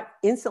 that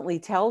instantly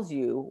tells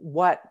you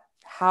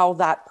how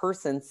that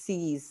person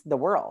sees the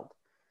world.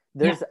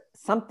 There's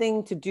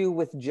something to do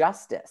with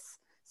justice.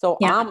 So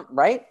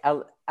right,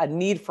 a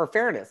need for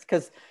fairness,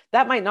 because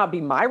that might not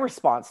be my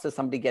response to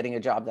somebody getting a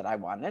job that I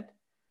wanted.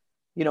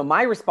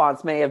 My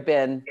response may have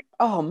been,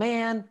 oh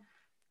man,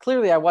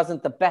 clearly I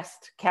wasn't the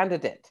best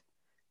candidate.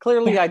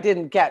 Clearly I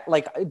didn't get,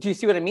 do you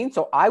see what I mean?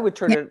 So I would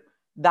turn it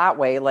that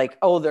way, like,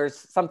 oh, there's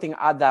something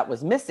odd that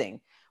was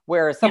missing.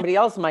 Whereas somebody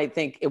else might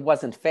think it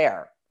wasn't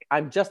fair.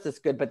 I'm just as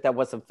good, but that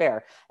wasn't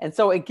fair. And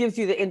so it gives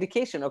you the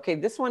indication, okay,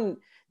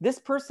 this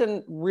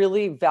person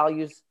really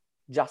values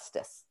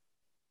justice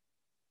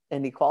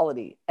and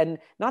equality. And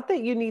not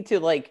that you need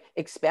to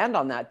expand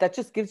on that. That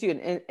just gives you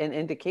an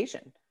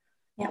indication,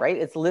 right?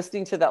 It's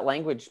listening to that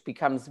language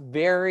becomes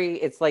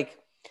it's like,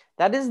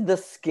 that is the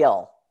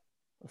skill.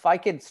 If I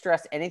could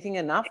stress anything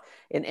enough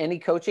in any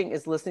coaching,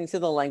 is listening to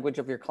the language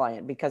of your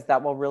client, because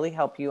that will really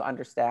help you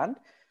understand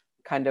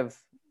kind of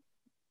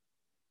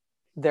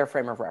their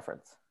frame of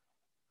reference.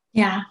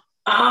 Yeah.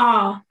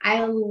 Oh,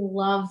 I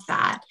love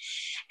that.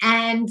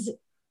 And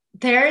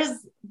there's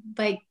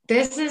like,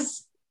 this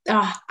is,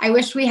 I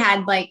wish we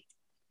had like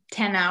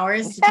 10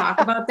 hours to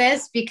talk about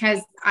this, because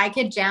I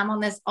could jam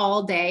on this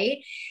all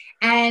day.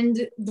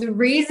 And the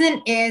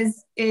reason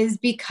is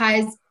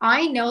because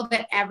I know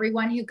that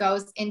everyone who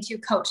goes into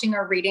coaching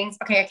or readings,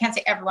 okay, I can't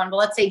say everyone, but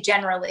let's say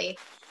generally,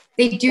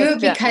 they do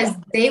it because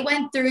they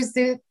went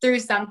through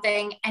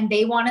something and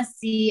they want to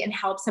see and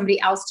help somebody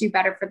else do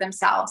better for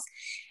themselves.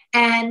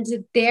 And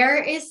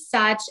there is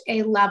such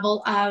a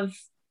level of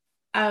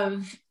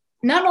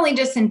not only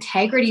just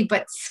integrity,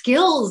 but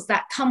skills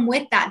that come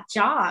with that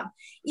job.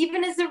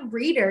 Even as a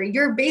reader,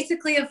 you're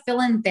basically a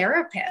fill-in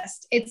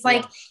therapist. It's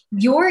like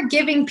you're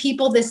giving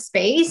people the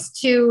space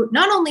to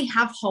not only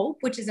have hope,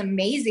 which is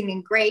amazing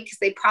and great because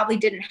they probably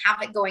didn't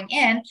have it going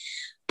in,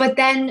 but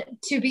then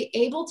to be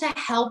able to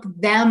help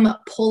them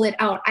pull it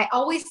out. I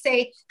always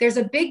say there's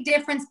a big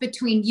difference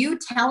between you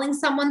telling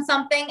someone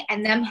something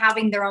and them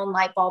having their own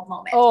light bulb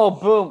moment. Oh,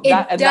 boom.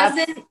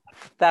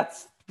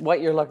 That's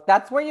what you're looking,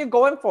 that's what you're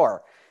going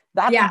for.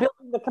 That's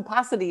building the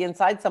capacity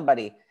inside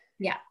somebody.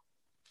 Yeah,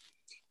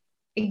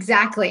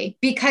 exactly.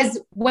 Because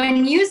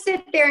when you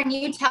sit there and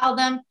you tell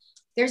them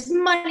there's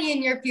money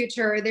in your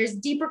future, or there's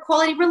deeper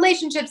quality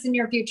relationships in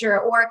your future,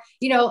 or,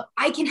 you know,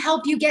 I can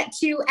help you get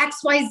to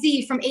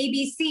XYZ from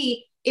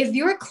ABC. If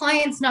your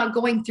client's not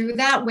going through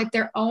that with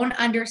their own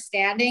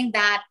understanding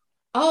that,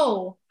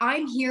 oh,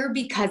 I'm here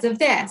because of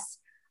this,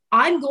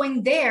 I'm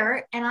going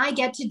there and I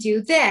get to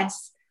do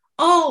this.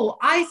 Oh,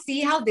 I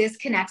see how this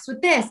connects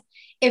with this.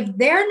 If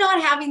they're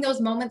not having those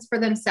moments for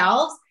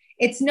themselves,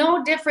 it's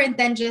no different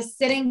than just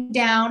sitting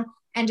down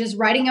and just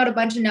writing out a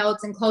bunch of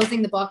notes and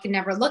closing the book and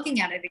never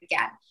looking at it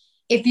again.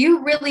 If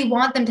you really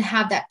want them to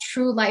have that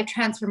true life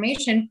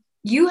transformation,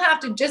 you have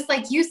to, just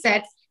like you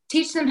said,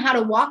 teach them how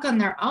to walk on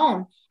their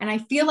own. And I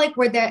feel like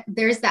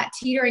there's that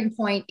teetering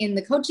point in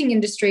the coaching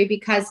industry,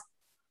 because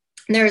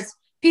there's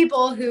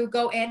people who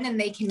go in and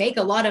they can make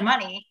a lot of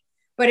money,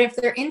 but if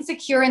they're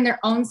insecure in their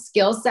own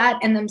skill set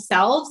and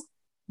themselves,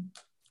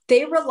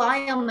 they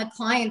rely on the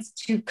clients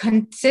to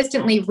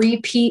consistently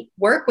repeat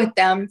work with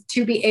them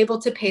to be able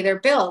to pay their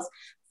bills,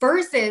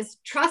 versus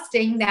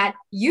trusting that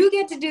you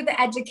get to do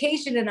the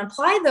education and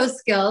apply those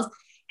skills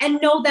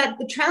and know that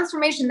the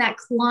transformation that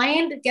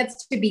client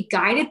gets to be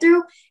guided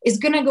through is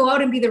going to go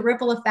out and be the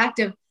ripple effect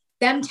of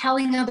them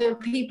telling other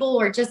people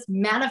or just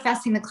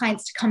manifesting the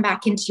clients to come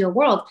back into your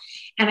world.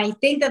 And I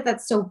think that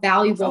that's so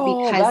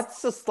valuable because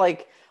that's just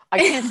like, I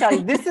can't tell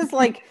you, this is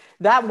like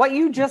that, what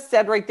you just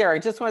said right there. I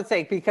just want to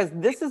say, because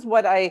this is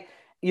what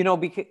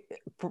because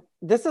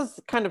this is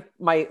kind of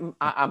my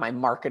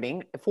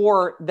marketing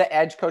for the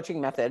Edge coaching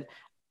method.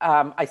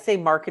 I say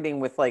marketing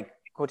with like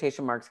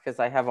quotation marks because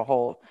I have a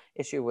whole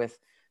issue with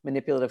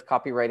manipulative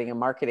copywriting and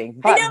marketing,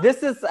 but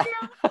this is,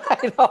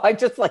 I know, I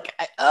just like,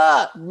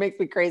 makes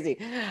me crazy.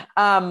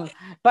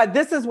 But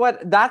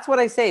that's what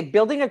I say,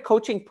 building a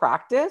coaching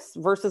practice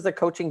versus a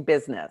coaching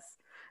business.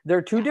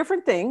 They're two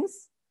different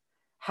things.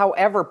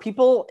 However,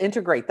 people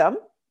integrate them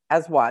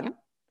as one.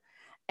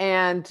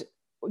 And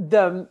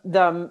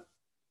the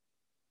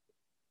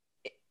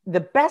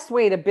best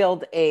way to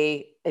build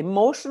a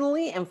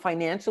emotionally and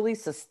financially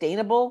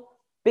sustainable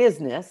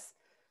business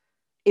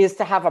is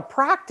to have a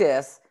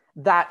practice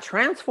that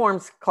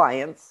transforms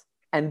clients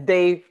and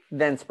they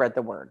then spread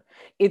the word.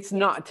 It's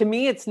not, to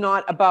me, it's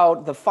not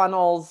about the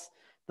funnels,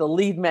 the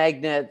lead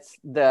magnets,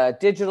 the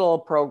digital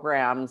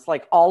programs,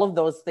 like all of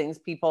those things.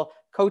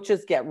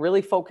 Coaches get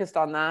really focused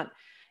on that.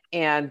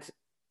 And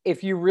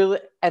if you really,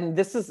 and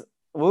this is,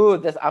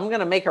 I'm going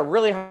to make a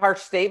really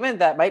harsh statement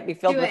that might be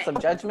filled with some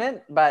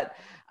judgment, but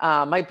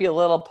might be a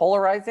little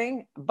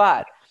polarizing.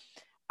 But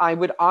I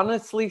would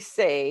honestly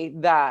say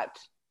that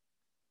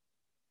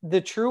the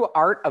true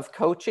art of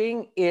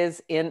coaching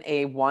is in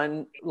a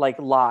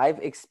live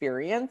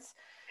experience.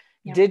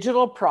 Yeah.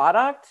 Digital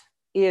product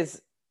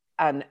is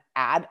an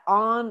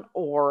add-on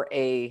or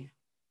a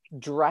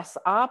dress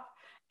up.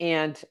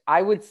 And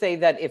I would say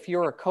that if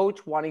you're a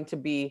coach wanting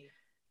to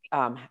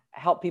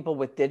help people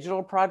with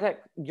digital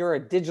product, you're a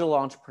digital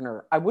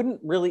entrepreneur. I wouldn't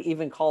really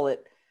even call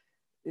it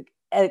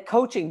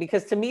coaching,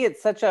 because to me,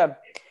 it's such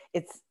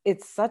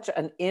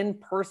an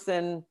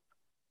in-person,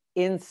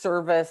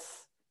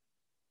 in-service,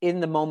 in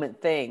the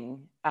moment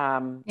thing.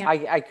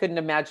 I couldn't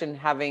imagine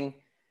having,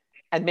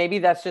 and maybe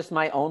that's just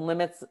my own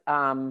limits.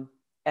 And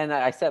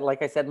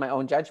like I said, my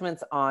own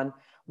judgments on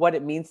what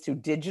it means to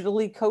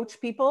digitally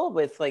coach people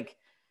with I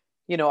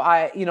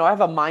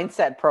have a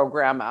mindset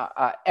program,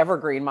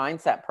 evergreen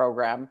mindset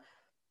program,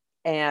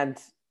 and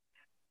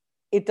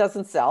it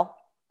doesn't sell.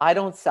 I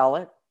don't sell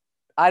it.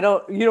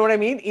 You know what I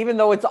mean? Even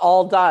though it's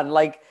all done.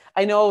 Like,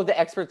 I know the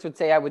experts would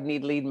say I would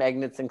need lead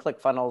magnets and click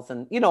funnels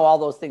and, all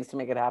those things to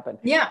make it happen.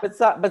 Yeah.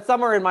 But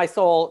somewhere in my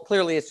soul,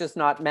 clearly it's just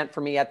not meant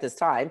for me at this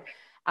time.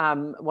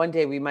 One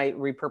day we might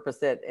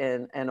repurpose it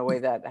in a way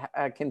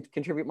that can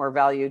contribute more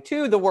value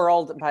to the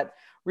world. But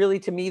really,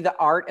 to me, the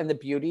art and the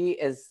beauty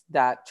is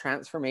that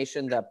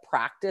transformation, the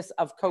practice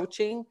of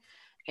coaching.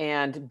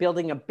 and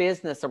building a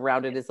business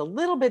around it is a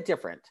little bit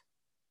different.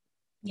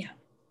 Yeah.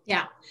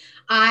 Yeah,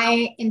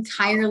 I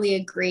entirely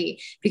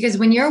agree, because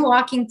when you're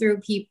walking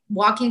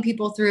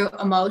people through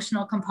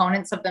emotional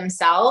components of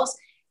themselves,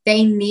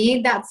 they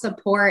need that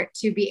support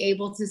to be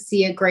able to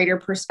see a greater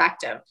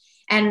perspective.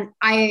 And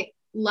I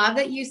love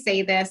that you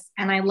say this,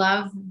 and I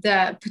love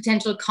the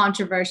potential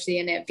controversy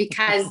in it,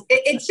 because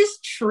it's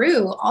just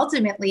true.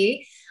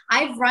 Ultimately,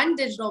 I've run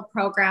digital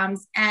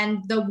programs,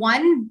 and the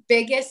one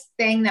biggest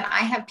thing that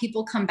I have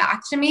people come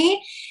back to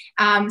me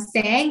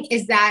saying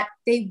is that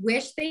they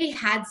wish they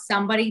had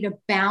somebody to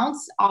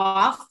bounce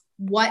off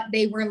what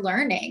they were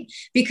learning,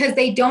 because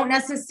they don't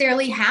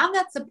necessarily have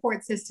that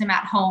support system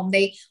at home.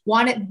 They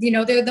want it,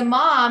 they're the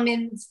mom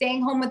and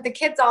staying home with the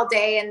kids all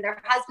day, and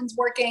their husband's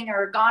working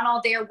or gone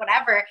all day or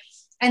whatever.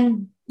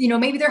 And,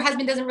 maybe their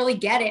husband doesn't really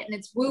get it, and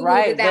it's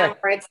woo-woo to them,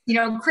 or it's,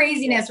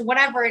 craziness or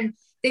whatever. And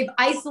they've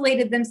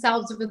isolated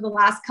themselves over the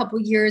last couple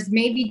of years,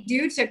 maybe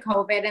due to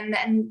COVID. And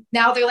then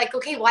now they're like,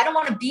 okay, well, I don't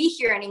want to be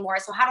here anymore.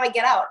 So how do I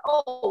get out?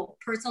 Oh,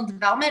 personal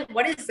development.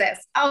 What is this?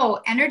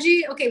 Oh,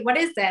 energy. Okay. What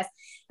is this?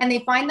 And they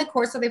find the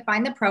course, or they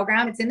find the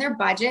program. It's in their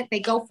budget. They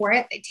go for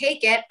it. They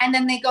take it. And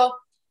then they go,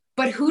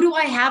 but who do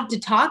I have to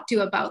talk to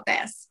about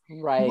this?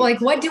 Right.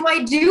 Like, what do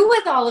I do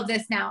with all of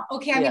this now?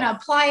 Okay. I'm going to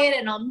apply it,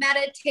 and I'll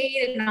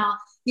meditate, and I'll,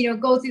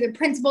 go through the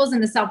principles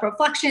and the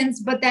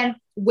self-reflections, but then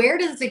where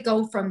does it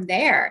go from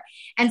there?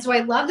 And so I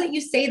love that you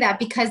say that,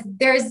 because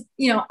there's,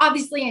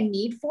 obviously a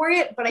need for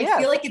it, but I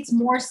feel like it's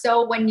more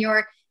so when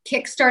you're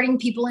kickstarting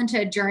people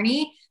into a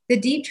journey. The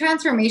deep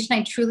transformation,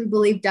 I truly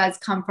believe, does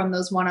come from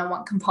those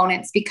one-on-one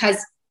components, because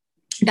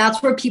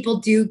that's where people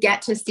do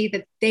get to see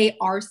that they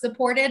are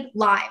supported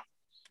live,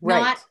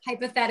 not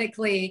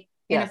hypothetically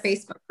in a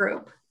Facebook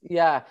group.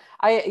 Yeah,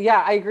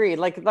 I agree.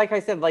 Like I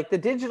said, like the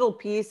digital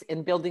piece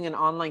in building an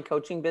online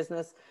coaching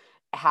business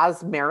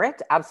has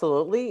merit.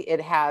 Absolutely. It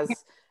has,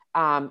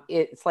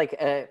 it's like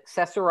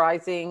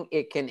accessorizing,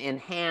 it can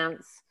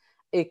enhance,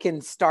 it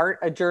can start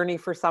a journey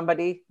for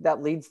somebody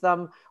that leads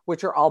them,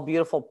 which are all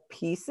beautiful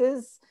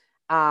pieces.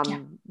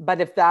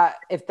 But if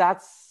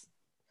that's,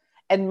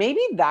 and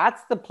maybe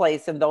that's the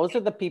place, and those are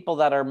the people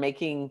that are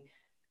making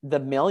the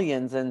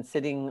millions and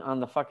sitting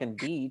on the fucking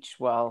beach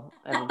while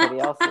everybody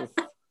else is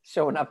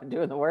showing up and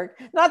doing the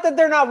work. Not that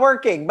they're not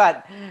working,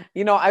 but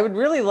I would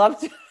really love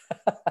to.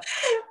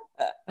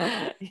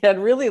 I'd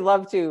really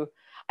love to.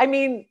 I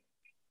mean,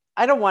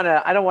 I don't want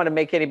to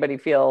make anybody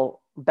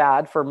feel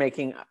bad for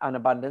making an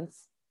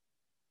abundance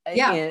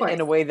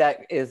in a way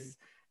that is,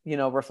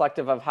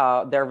 reflective of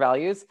how their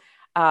values.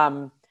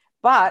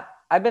 But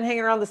I've been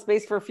hanging around the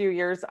space for a few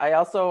years. I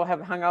also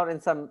have hung out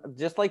in some,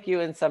 just like you,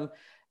 in some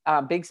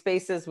big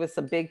spaces with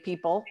some big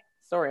people.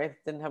 Sorry, I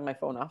didn't have my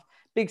phone off.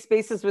 Big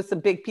spaces with some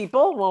big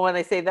people. Well, when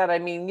I say that, I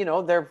mean,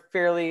 they're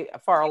fairly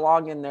far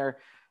along in their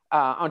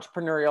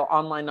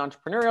online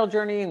entrepreneurial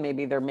journey. And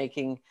maybe they're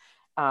making,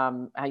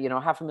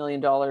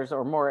 $500,000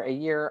 or more a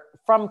year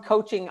from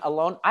coaching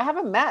alone. I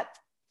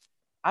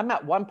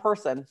met one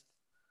person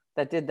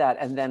that did that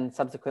and then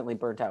subsequently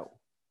burnt out.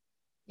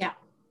 Yeah.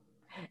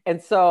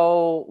 And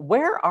so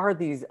where are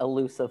these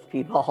elusive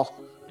people?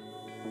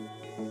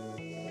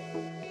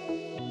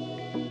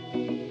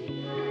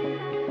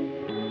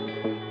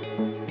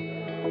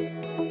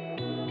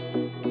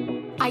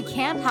 I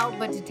can't help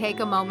but to take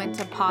a moment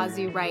to pause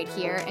you right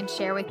here and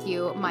share with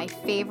you my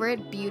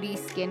favorite beauty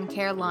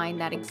skincare line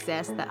that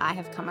exists that I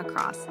have come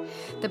across.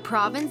 The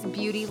Province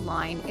Beauty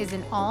line is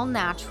an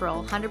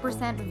all-natural,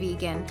 100%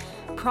 vegan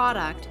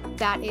product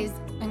that is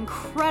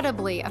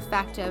incredibly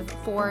effective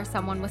for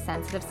someone with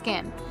sensitive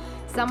skin.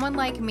 Someone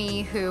like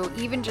me who,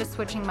 even just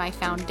switching my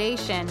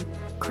foundation,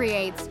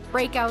 creates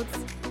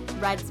breakouts,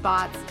 red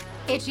spots,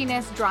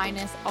 itchiness,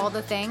 dryness, all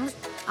the things.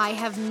 I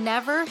have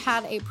never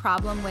had a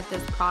problem with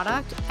this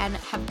product and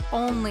have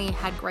only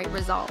had great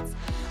results.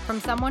 From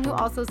someone who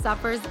also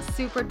suffers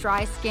super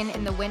dry skin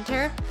in the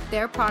winter,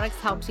 their products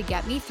help to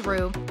get me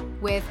through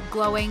with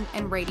glowing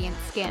and radiant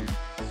skin.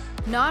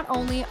 Not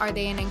only are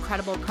they an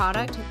incredible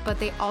product, but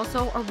they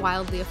also are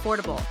wildly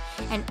affordable.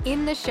 And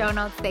in the show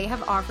notes, they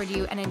have offered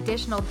you an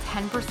additional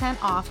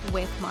 10% off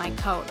with my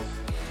code.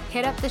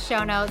 Hit up the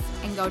show notes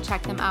and go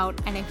check them out.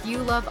 And if you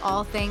love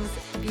all things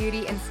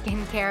beauty and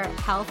skincare,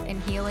 health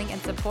and healing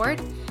and support,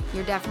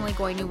 you're definitely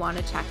going to want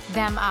to check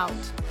them out.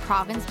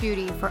 Province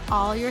Beauty for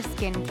all your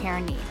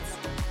skincare needs.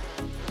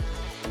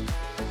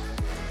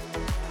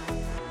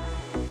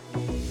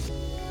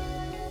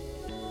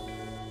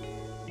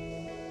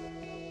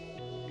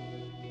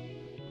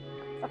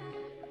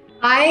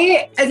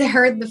 I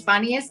heard the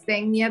funniest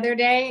thing the other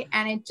day,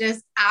 and it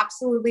just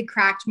absolutely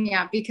cracked me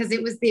up, because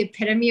it was the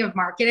epitome of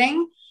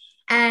marketing.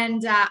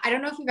 And I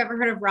don't know if you've ever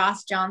heard of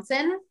Ross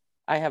Johnson.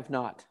 I have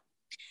not.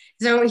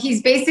 So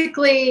he's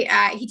basically,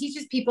 he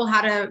teaches people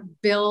how to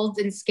build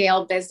and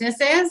scale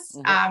businesses.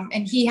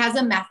 And he has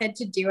a method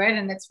to do it,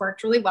 and it's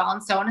worked really well,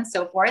 and so on and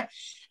so forth.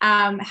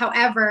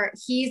 However,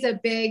 he's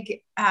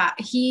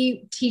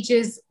he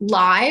teaches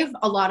live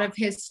a lot of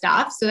his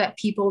stuff so that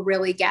people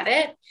really get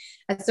it.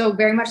 And so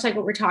very much like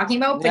what we're talking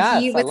about,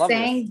 but he was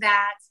saying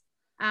that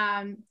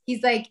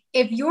He's like,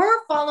 if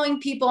you're following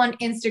people on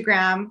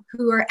Instagram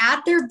who are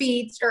at their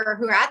beach or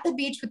who are at the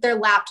beach with their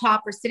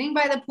laptop or sitting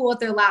by the pool with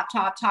their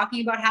laptop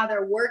talking about how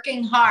they're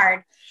working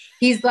hard,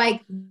 he's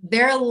like,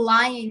 they're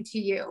lying to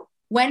you.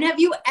 When have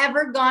you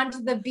ever gone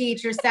to the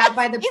beach or sat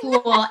by the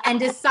pool and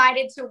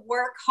decided to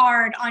work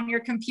hard on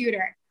your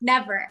computer?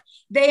 Never.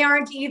 They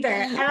aren't either.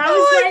 And I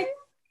was like,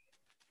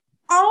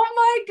 oh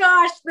my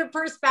gosh, the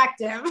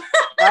perspective.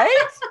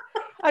 Right?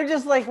 I'm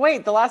just like,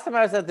 wait, the last time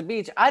I was at the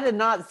beach, I did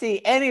not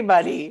see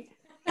anybody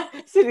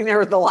sitting there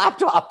with the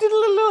laptop.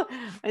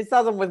 I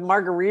saw them with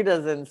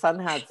margaritas and sun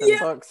hats and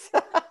books.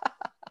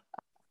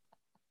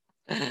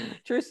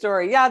 True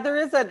story. Yeah, there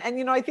isn't.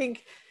 And,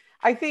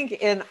 I think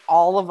in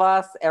all of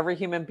us, every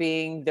human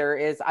being, there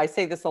is, I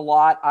say this a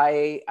lot.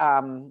 I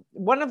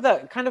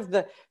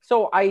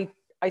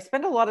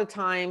spend a lot of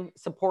time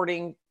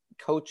supporting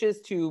coaches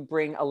to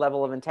bring a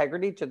level of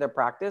integrity to their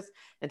practice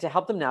and to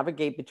help them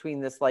navigate between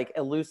this like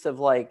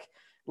elusive, like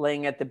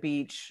laying at the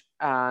beach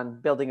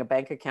and building a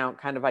bank account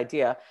kind of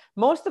idea.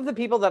 Most of the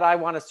people that I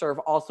want to serve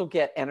also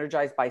get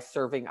energized by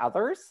serving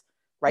others,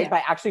 right?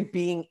 By actually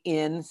being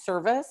in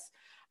service.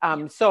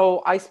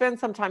 So I spend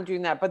some time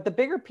doing that, but the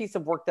bigger piece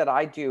of work that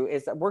I do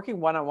is working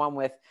one-on-one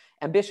with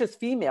ambitious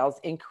females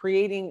in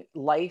creating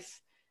life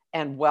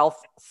and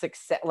wealth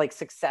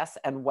success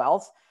and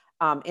wealth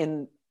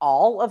in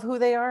all of who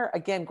they are.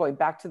 Again, going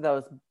back to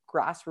those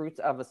grassroots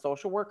of a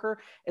social worker,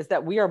 is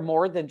that we are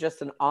more than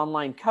just an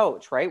online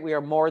coach, right? We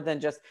are more than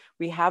just,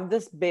 we have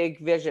this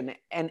big vision,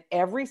 and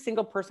every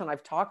single person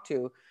I've talked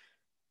to,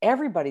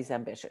 everybody's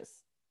ambitious.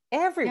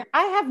 I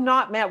have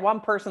not met one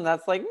person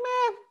that's like,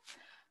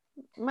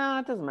 it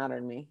doesn't matter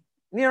to me.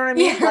 You know what I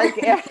mean?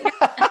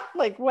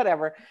 Like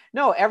whatever.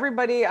 No,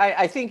 everybody,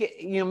 I think,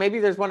 maybe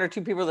there's one or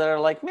two people that are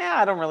like,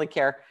 I don't really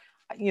care.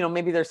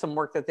 Maybe there's some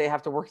work that they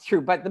have to work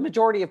through, but the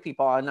majority of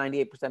people,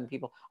 98% of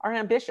people, are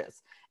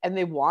ambitious, and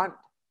they want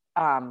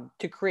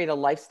to create a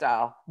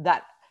lifestyle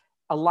that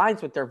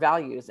aligns with their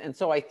values. And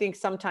so I think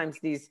sometimes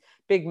these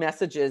big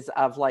messages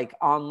of like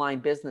online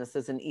business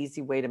is an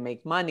easy way to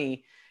make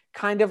money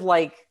kind of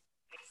like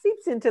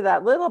seeps into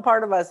that little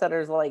part of us that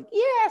is like,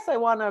 yes, I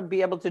want to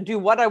be able to do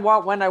what I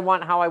want, when I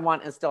want, how I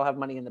want, and still have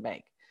money in the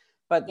bank.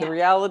 But the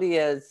reality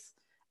is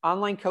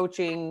online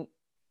coaching,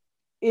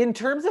 in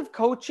terms of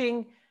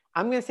coaching,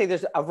 I'm going to say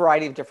there's a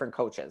variety of different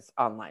coaches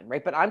online,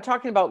 right? But I'm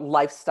talking about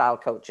lifestyle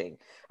coaching.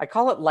 I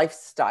call it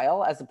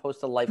lifestyle as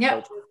opposed to life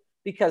coaching,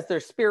 because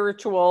there's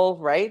spiritual,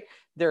 right?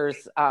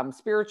 There's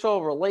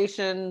spiritual,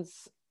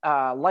 relations,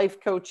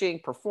 life coaching,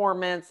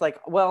 performance,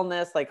 like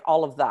wellness, like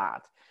all of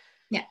that.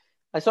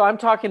 So I'm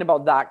talking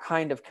about that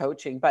kind of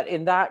coaching, but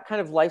in that kind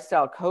of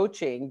lifestyle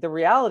coaching, the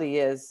reality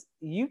is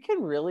you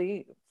can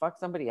really fuck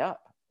somebody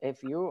up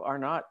if you are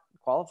not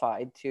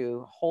qualified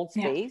to hold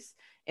space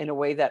in a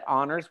way that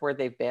honors where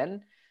they've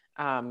been,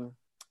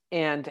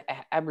 and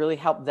really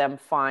help them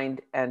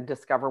find and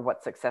discover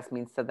what success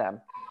means to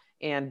them.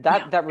 And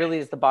that really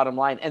is the bottom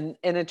line. And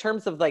in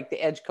terms of like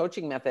the edge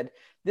coaching method,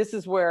 this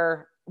is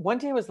where one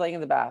day I was laying in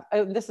the bath.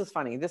 This is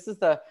funny. This is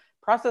the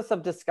process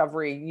of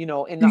discovery, in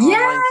the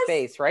online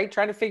space, right?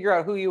 Trying to figure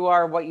out who you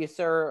are, what you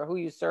serve, who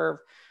you serve,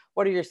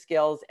 what are your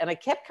skills. And I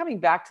kept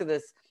coming back to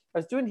this. I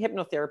was doing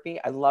hypnotherapy.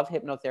 I love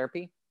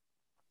hypnotherapy.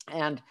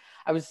 And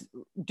I was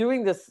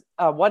doing this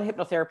one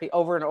hypnotherapy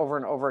over and over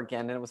and over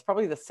again. And it was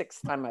probably the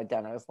sixth time I'd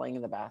done it. I was laying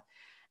in the bath.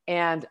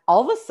 And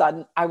all of a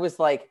sudden I was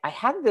like, I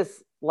had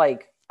this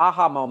like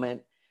aha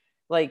moment,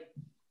 and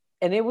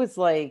it was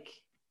like,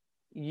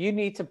 you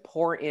need to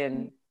pour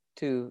in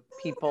to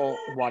people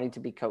wanting to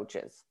be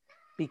coaches,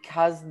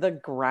 because the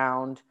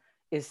ground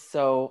is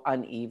so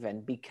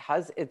uneven,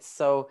 because it's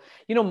so,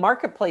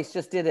 Marketplace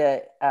just did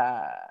a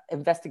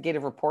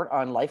investigative report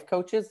on life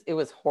coaches. It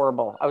was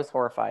horrible. I was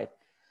horrified.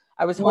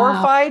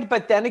 Horrified,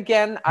 but then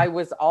again, I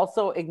was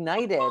also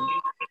ignited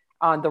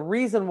on the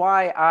reason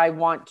why I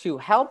want to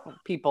help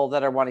people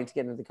that are wanting to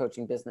get into the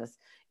coaching business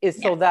is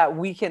so that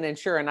we can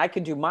ensure, and I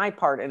can do my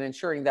part in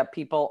ensuring that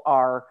people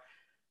are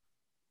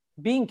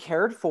being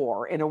cared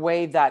for in a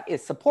way that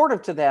is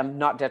supportive to them,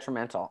 not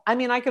detrimental. I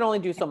mean, I can only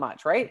do so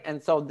much, right?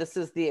 And so this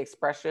is the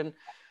expression.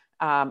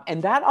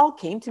 And that all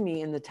came to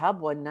me in the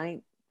tub one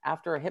night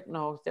after a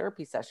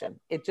hypnotherapy session.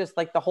 It just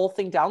like the whole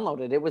thing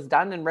downloaded. It was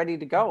done and ready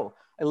to go.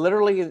 I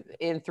literally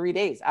in 3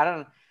 days. I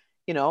don't,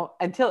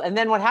 and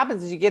then what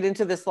happens is you get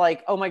into this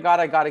like, oh my God,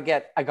 I gotta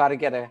get a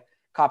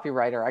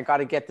copywriter. I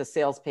gotta get the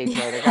sales page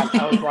right.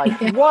 I was like,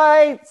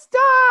 wait,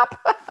 stop.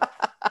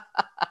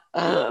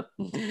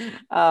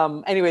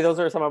 Anyway, those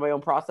are some of my own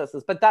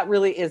processes, but that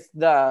really is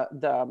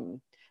the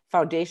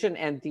foundation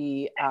and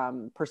the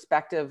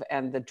perspective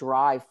and the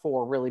drive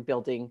for really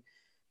building,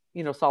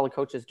 solid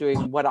coaches,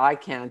 doing what I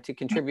can to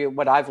contribute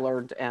what I've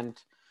learned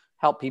and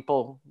help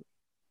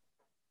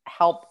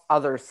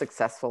others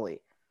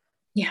successfully.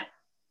 Yeah.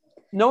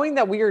 Knowing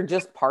that we are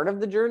just part of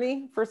the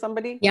journey for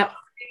somebody. Yep.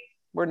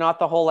 We're not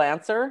the whole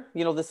answer.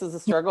 This is a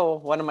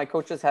struggle. One of my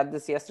coaches had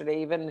this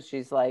yesterday even.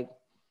 She's like,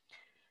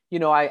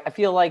 I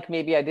feel like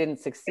maybe I didn't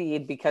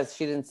succeed because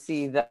she didn't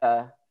see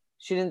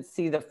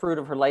the fruit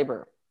of her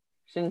labor.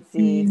 shouldn't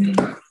see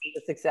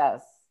the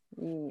success,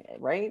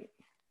 right?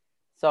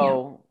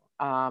 So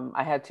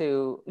I had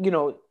to,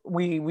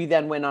 we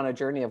then went on a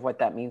journey of what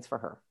that means for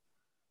her.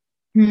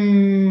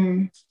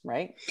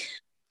 Right?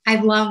 I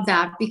love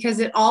that, because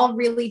it all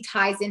really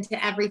ties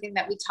into everything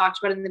that we talked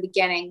about in the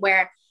beginning,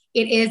 where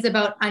it is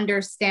about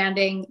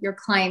understanding your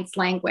client's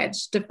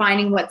language,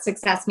 defining what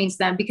success means to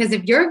them. Because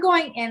if you're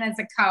going in as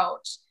a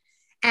coach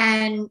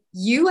and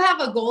you have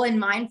a goal in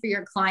mind for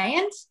your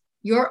client,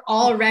 you're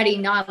already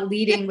not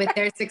leading with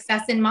their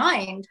success in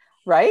mind.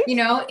 Right.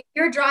 If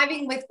you're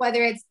driving with,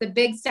 whether it's the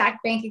big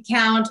stack bank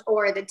account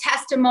or the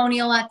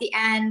testimonial at the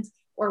end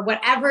or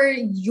whatever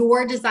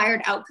your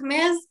desired outcome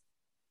is,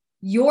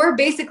 you're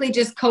basically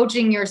just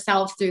coaching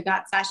yourself through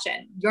that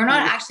session. You're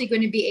not actually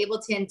going to be able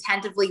to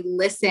attentively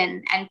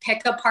listen and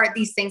pick apart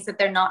these things that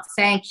they're not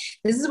saying.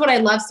 This is what I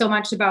love so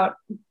much about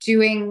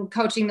doing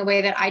coaching the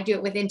way that I do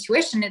it with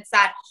intuition. It's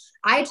that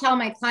I tell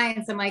my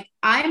clients, I'm like,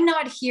 I'm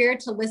not here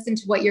to listen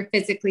to what you're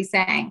physically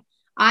saying.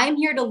 I'm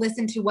here to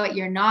listen to what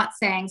you're not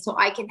saying, so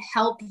I can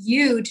help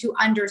you to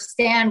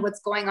understand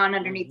what's going on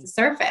underneath the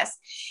surface.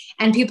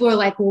 And people are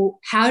like, well,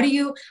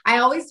 I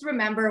always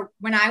remember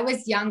when I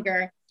was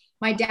younger,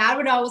 my dad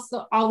would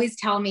always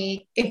tell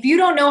me, if you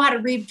don't know how to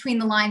read between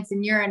the lines,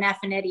 then you're an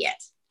effing idiot.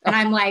 And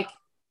I'm like,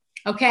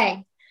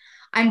 okay,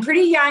 I'm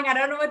pretty young. I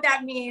don't know what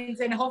that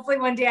means. And hopefully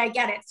one day I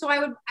get it. So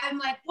I'm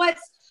like,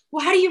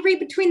 how do you read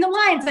between the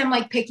lines? I'm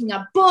like picking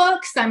up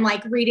books. I'm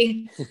like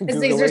reading, is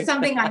there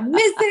something I'm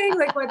missing?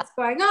 Like, what's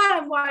going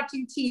on? I'm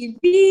watching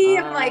TV.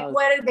 I'm like,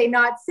 what are they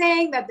not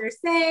saying that they're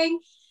saying?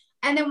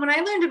 And then when I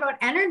learned about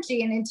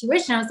energy and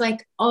intuition, I was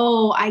like,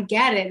 oh, I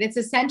get it. It's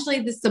essentially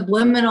the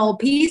subliminal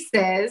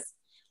pieces,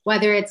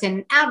 whether it's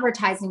in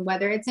advertising,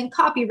 whether it's in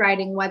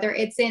copywriting, whether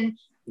it's in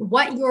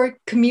what you're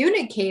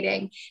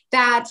communicating,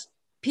 that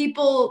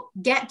people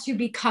get to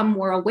become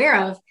more aware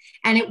of.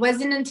 And it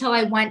wasn't until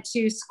I went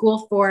to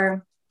school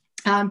for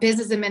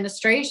business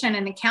administration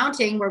and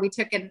accounting, where we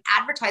took an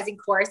advertising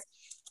course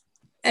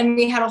and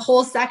we had a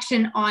whole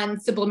section on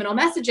subliminal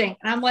messaging.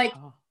 And I'm like,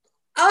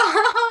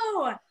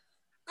 oh,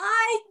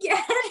 I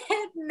get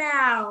it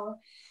now.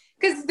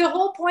 Because the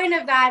whole point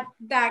of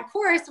that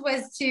course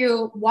was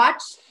to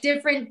watch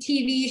different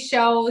TV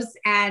shows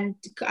and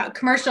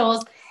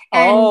commercials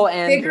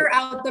and figure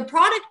out the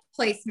product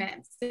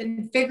placements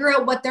and figure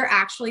out what they're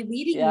actually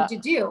leading you to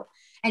do.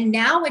 And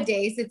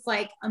nowadays it's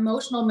like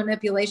emotional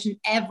manipulation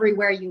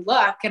everywhere you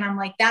look. And I'm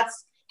like,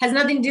 has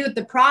nothing to do with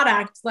the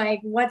product. Like,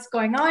 what's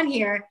going on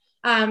here?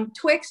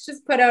 Twix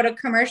just put out a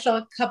commercial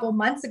a couple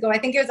months ago. I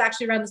think it was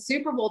actually around the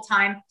Super Bowl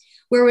time,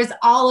 where it was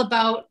all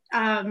about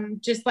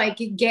just like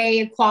gay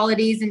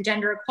equalities and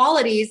gender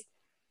equalities,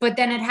 but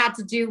then it had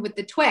to do with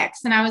the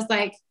Twix. And I was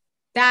like,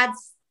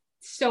 that's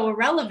so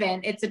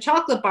irrelevant. It's a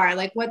chocolate bar.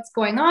 Like, what's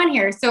going on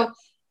here? So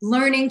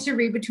learning to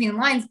read between the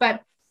lines,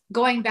 but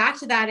going back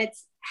to that,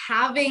 it's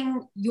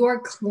having your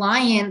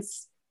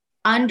clients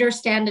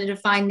understand and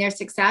define their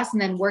success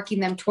and then working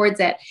them towards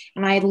it.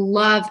 And I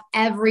love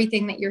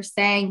everything that you're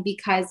saying,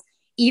 because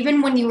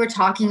even when you were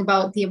talking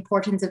about the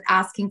importance of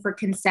asking for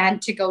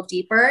consent to go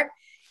deeper,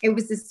 it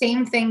was the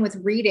same thing with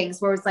readings,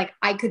 where it was like,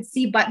 I could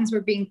see buttons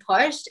were being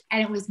pushed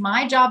and it was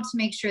my job to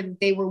make sure that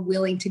they were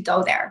willing to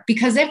go there.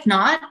 Because if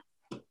not,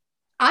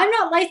 I'm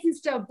not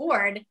licensed to a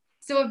board.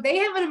 So if they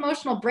have an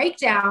emotional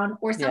breakdown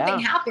or something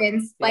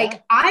happens,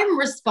 like, I'm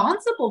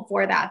responsible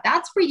for that.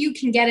 That's where you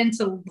can get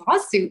into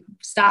lawsuit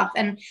stuff.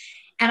 And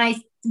I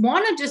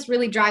want to just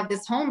really drive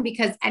this home,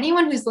 because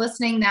anyone who's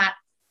listening that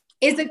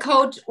is a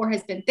coach or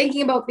has been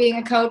thinking about being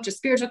a coach, a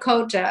spiritual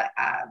coach, a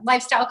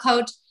lifestyle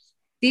coach,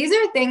 these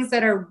are things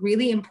that are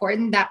really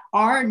important that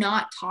are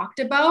not talked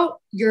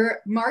about.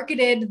 You're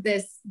marketed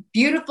this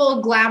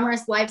beautiful,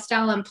 glamorous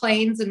lifestyle on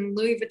planes and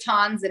Louis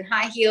Vuittons and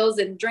high heels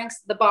and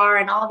drinks at the bar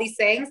and all these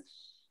things.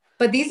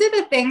 But these are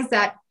the things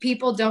that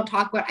people don't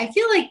talk about. I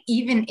feel like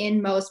even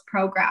in most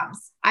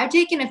programs, I've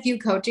taken a few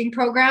coaching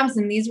programs,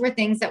 and these were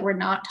things that were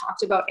not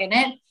talked about in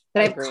it,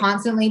 that I've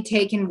constantly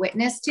taken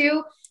witness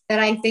to, that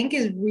I think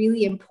is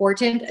really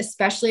important,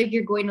 especially if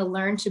you're going to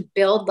learn to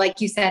build, like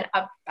you said,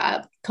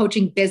 a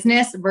coaching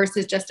business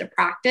versus just a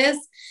practice.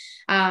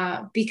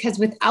 Because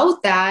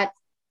without that,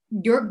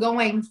 you're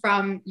going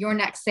from your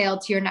next sale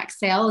to your next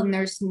sale, and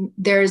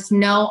there's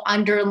no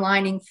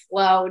underlining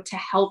flow to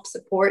help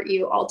support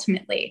you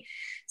ultimately.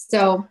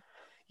 So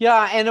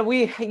yeah. And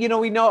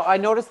I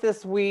noticed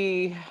this,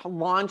 we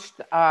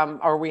launched,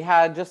 or we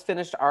had just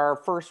finished our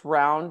first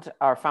round,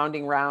 our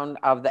founding round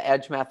of the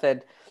Edge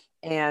method.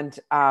 And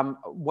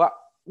what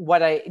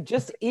I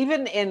just,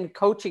 even in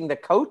coaching the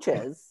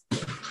coaches,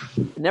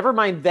 never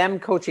mind them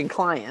coaching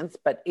clients,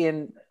 but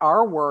in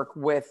our work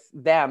with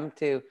them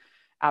to,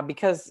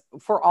 because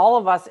for all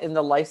of us in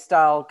the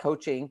lifestyle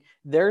coaching,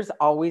 there's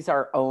always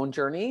our own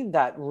journey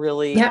that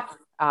really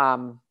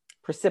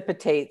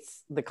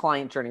precipitates the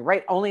client journey,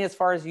 right? Only as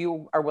far as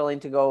you are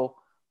willing to go,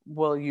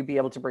 will you be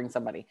able to bring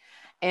somebody.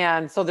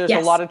 And so there's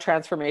a lot of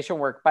transformation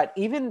work, but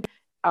even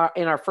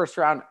in our first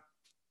round,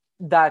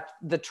 that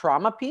the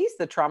trauma piece,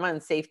 the trauma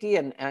and safety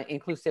and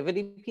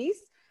inclusivity piece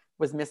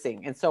was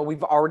missing. And so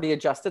we've already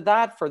adjusted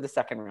that for the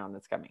second round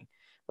that's coming,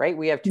 right?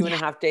 We have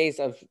 2.5 days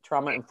of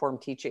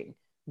trauma-informed teaching.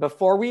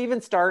 Before we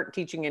even start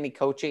teaching any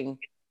coaching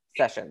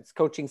sessions,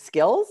 coaching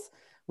skills,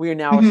 we are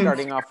now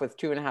starting off with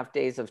 2.5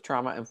 days of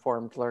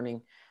trauma-informed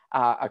learning,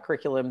 a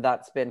curriculum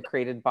that's been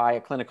created by a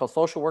clinical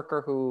social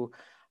worker who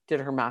did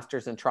her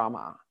master's in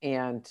trauma.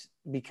 And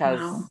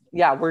because,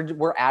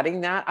 we're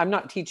adding that. I'm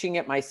not teaching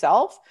it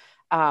myself,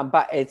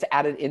 but it's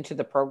added into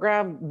the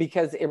program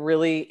because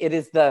it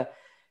is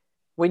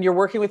when you're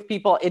working with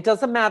people, it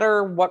doesn't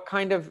matter what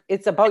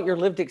it's about your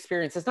lived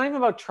experience. It's not even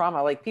about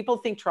trauma. Like, people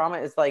think trauma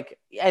is like,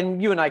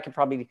 and you and I could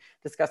probably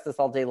discuss this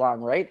all day long,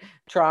 right?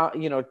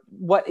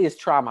 What is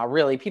trauma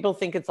really? People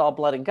think it's all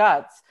blood and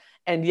guts,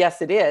 and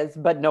yes, it is,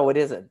 but no, it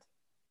isn't,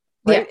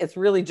 right? It's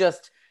really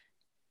just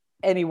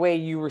any way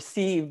you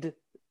received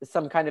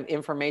some kind of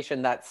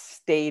information that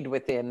stayed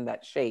within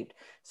that shaped.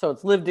 So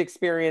it's lived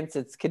experience,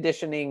 it's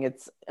conditioning,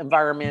 it's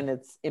environment,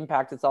 it's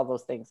impact, it's all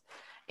those things.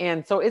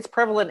 And so it's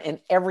prevalent in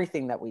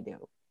everything that we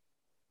do.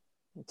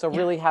 So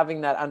really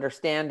having that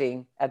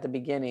understanding at the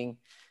beginning,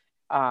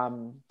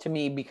 to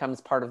me,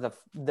 becomes part of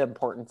the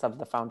importance of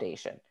the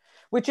foundation,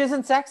 which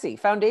isn't sexy.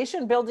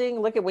 Foundation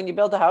building, look at when you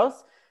build a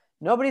house,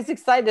 nobody's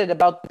excited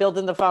about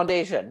building the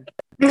foundation.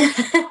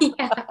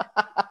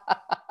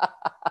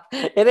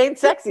 It ain't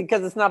sexy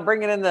because it's not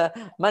bringing in the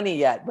money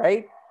yet,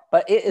 right?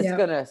 But it is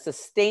going to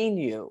sustain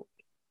you.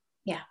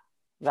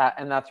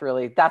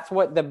 That's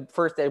what the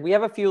first, we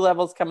have a few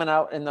levels coming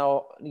out in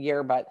the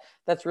year, but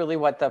that's really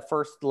what the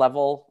first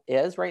level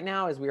is right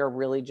now, is we are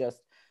really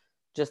just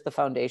the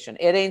foundation.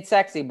 It ain't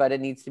sexy, but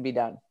it needs to be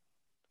done.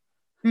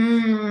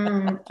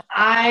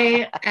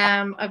 I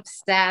am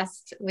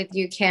obsessed with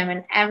you, Kim,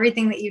 and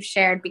everything that you've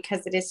shared,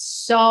 because it is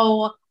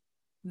so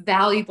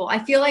valuable. I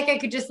feel like I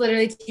could just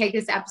literally take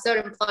this episode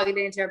and plug it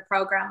into a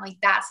program. Like,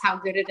 that's how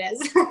good it is.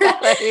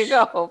 There you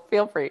go.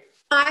 Feel free.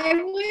 I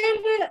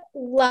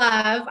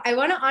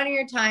want to honor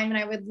your time, and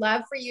I would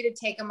love for you to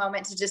take a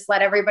moment to just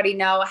let everybody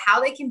know how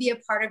they can be a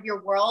part of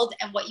your world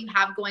and what you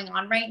have going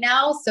on right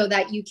now, so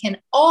that you can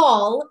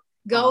all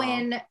go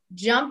in,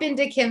 jump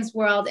into Kim's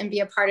world and be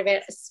a part of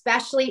it,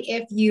 especially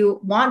if you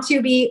want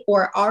to be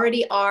or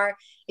already are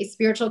a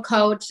spiritual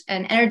coach,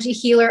 an energy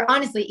healer.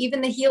 Honestly,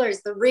 even the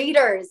healers, the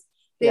readers,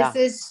 this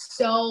is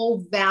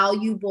so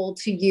valuable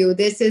to you.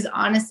 This is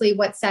honestly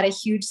what set a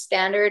huge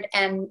standard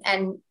and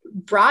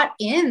brought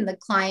in the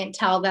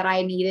clientele that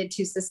I needed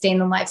to sustain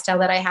the lifestyle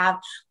that I have,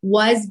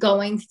 was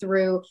going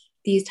through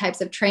these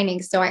types of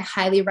trainings. So I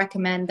highly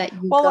recommend that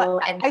you go.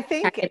 And I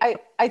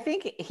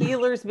think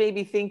healers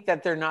maybe think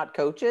that they're not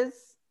coaches.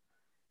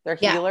 They're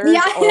healers,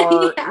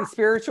 or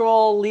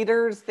spiritual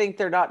leaders think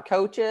they're not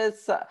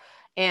coaches.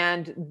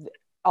 And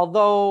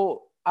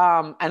although,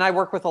 and I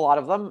work with a lot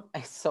of them,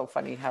 it's so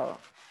funny how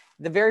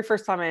the very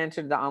first time I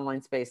entered the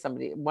online space,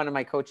 one of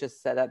my coaches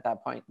said at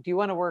that point, do you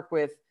want to work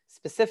with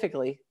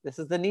specifically, this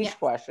is the niche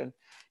question,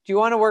 do you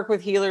want to work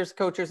with healers,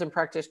 coaches, and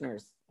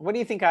practitioners? What do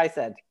you think I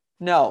said?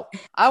 No,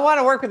 I want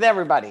to work with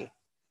everybody.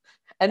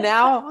 And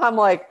now I'm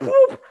like,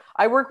 boop,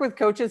 I work with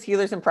coaches,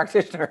 healers, and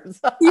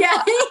practitioners. But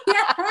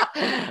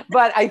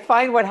I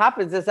find what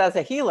happens is, as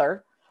a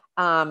healer,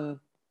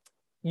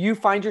 you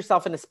find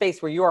yourself in a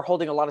space where you are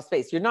holding a lot of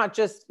space. You're not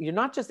just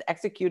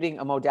executing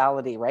a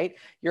modality, right?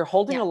 You're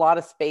holding a lot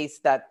of space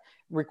that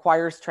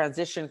requires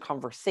transition,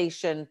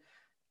 conversation,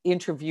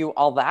 interview,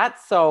 all that.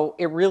 So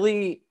it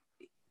really,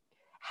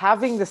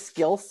 having the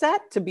skill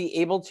set to be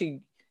able to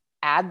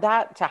add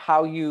that to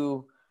how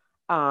you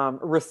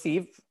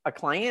receive a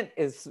client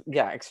is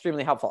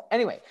extremely helpful.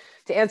 Anyway,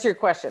 to answer your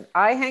question,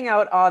 I hang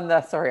out on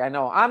I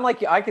know I'm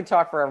like you, I could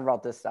talk forever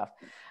about this stuff.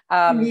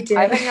 Me too.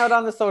 I hang out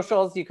on the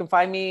socials. You can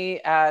find me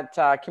at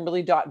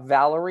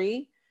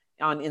Kimberley.Valerie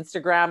on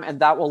Instagram, and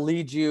that will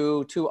lead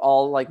you to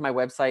all, like, my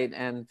website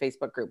and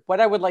Facebook group.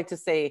 What I would like to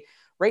say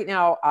right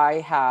now, I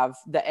have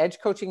the Edge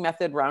Coaching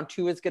Method. Round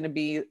 2 is going to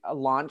be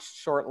launched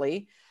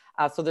shortly.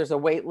 So there's a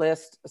wait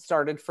list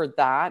started for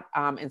that.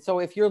 And so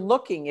if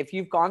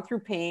you've gone through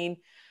pain,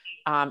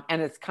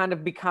 and it's kind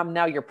of become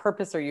now your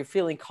purpose, or you're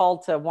feeling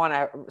called to want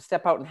to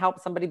step out and help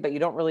somebody, but you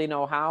don't really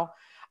know how,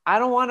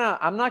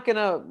 I'm not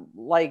going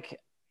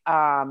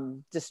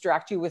to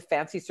distract you with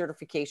fancy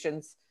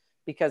certifications,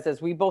 because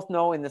as we both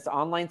know, in this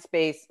online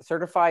space,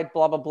 certified,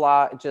 blah, blah,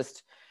 blah,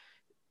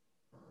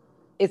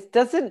 it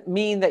doesn't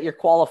mean that you're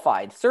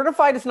qualified.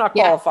 Certified is not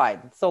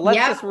qualified. So let's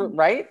just,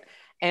 right?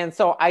 And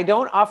so I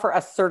don't offer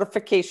a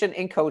certification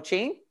in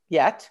coaching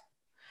yet.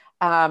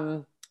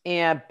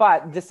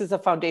 But this is a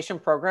foundation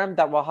program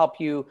that will help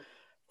you,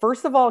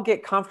 first of all,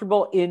 get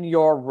comfortable in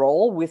your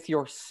role with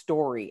your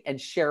story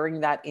and sharing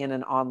that in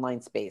an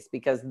online space,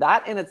 because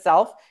that in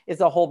itself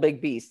is a whole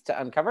big beast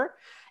to uncover.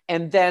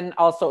 And then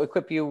also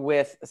equip you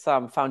with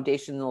some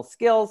foundational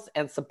skills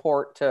and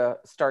support to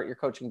start your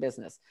coaching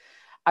business.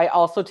 I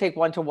also take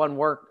one-to-one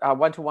work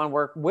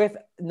with,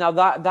 now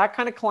that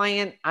kind of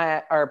client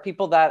are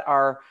people that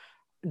are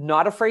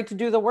not afraid to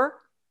do the work,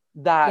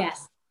 that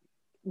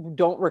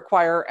don't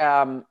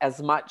require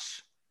as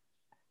much.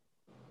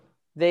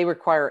 They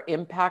require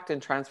impact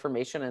and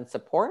transformation and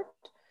support,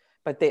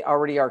 but they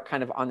already are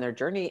kind of on their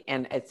journey.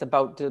 And it's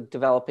about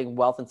developing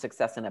wealth and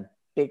success in a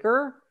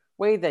bigger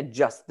way than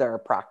just their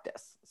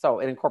practice. So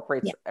it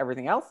incorporates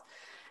everything else.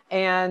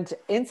 And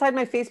inside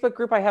my Facebook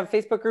group, I have a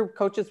Facebook group,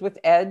 Coaches with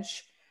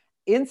Edge.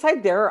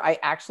 Inside there, I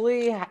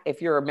actually,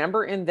 if you're a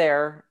member in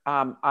there,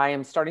 I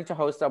am starting to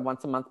host a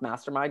once a month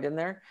mastermind in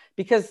there,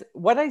 because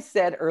what I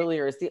said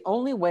earlier is the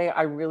only way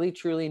I really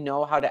truly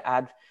know how to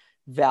add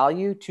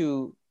value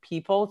to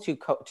people,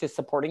 to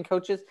supporting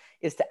coaches,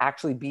 is to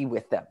actually be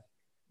with them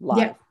live.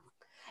 Yeah.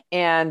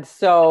 And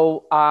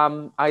so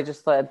I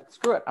just said,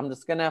 screw it. I'm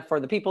just going to, for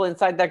the people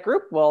inside that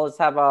group, we'll just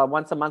have a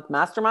once a month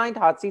mastermind,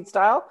 hot seat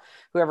style.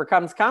 Whoever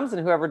comes, and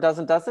whoever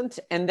doesn't.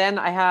 And then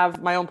I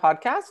have my own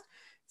podcast.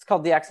 It's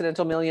called The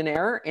Accidental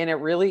Millionaire. And it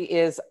really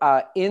is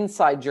an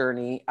inside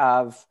journey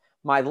of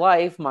my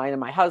life, mine and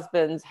my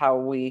husband's, how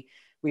we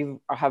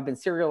have been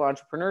serial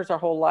entrepreneurs our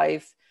whole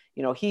life.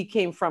 You know, he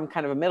came from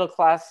kind of a middle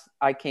class.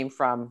 I came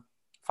from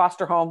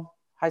foster home,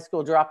 high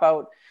school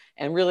dropout,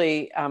 and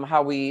really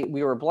how we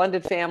were a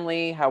blended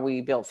family, how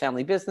we built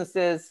family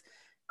businesses,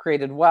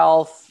 created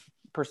wealth,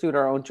 pursued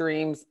our own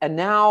dreams. And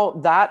now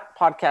that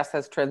podcast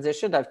has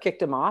transitioned. I've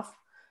kicked him off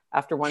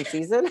after one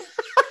season.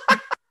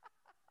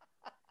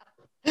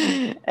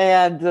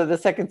 And the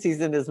second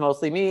season is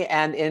mostly me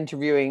and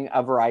interviewing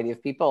a variety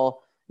of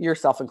people.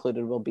 Yourself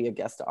included will be a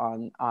guest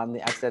on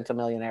The Accidental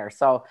Millionaire.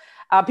 So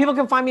people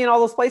can find me in all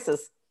those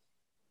places.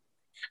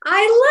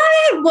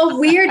 I love it. Well,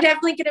 we are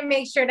definitely going to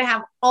make sure to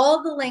have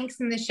all the links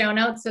in the show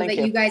notes so that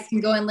you guys can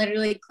go and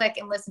literally click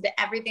and listen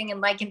to everything and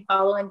like and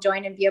follow and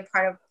join and be a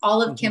part of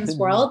all of Kim's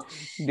world.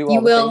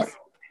 You will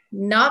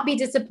not be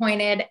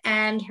disappointed.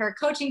 And her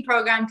coaching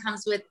program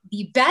comes with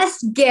the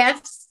best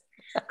gifts.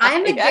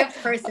 I'm a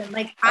gift person.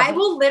 Like, I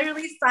will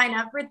literally sign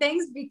up for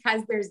things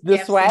because there's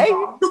gifts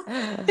involved.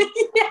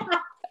 Yeah.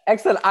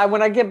 Excellent.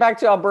 When I get back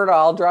to Alberta,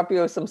 I'll drop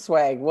you some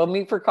swag. We'll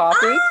meet for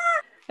coffee.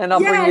 And I'll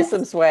bring you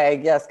some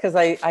swag. Yes. Cause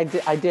I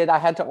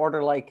had to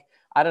order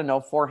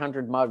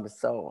 400 mugs.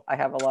 So I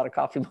have a lot of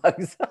coffee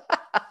mugs.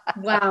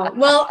 Wow.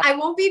 Well, I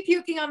won't be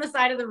puking on the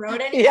side of the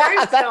road anymore.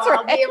 Yeah, so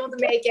I'll be able to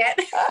make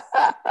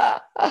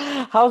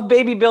it. How's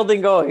baby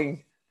building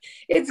going?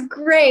 It's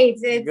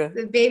great.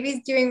 The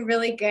baby's doing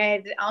really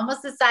good.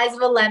 Almost the size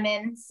of a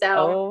lemon.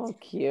 So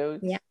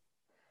cute. Yeah.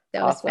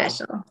 So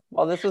special.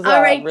 Well, this was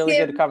a really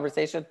good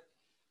conversation.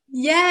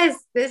 Yes,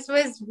 this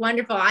was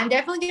wonderful. I'm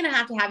definitely going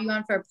to have you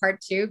on for a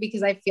part 2,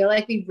 because I feel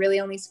like we really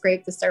only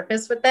scraped the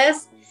surface with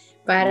this,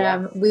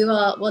 but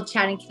we'll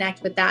chat and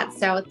connect with that.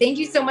 So thank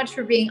you so much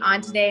for being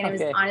on today. And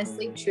it was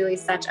honestly, truly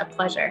such a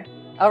pleasure.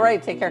 All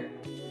right. Take care.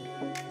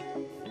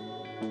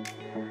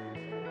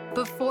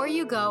 Before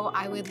you go,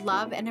 I would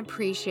love and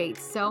appreciate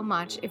so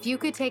much if you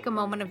could take a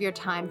moment of your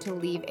time to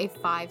leave a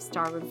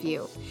 5-star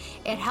review.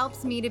 It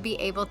helps me to be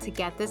able to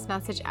get this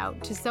message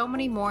out to so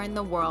many more in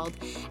the world,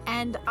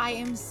 and I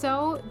am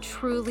so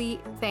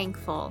truly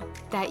thankful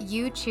that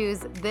you choose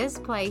this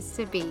place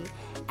to be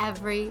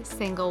every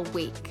single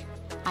week.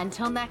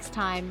 Until next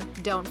time,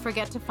 don't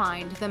forget to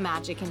find the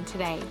magic in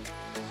today.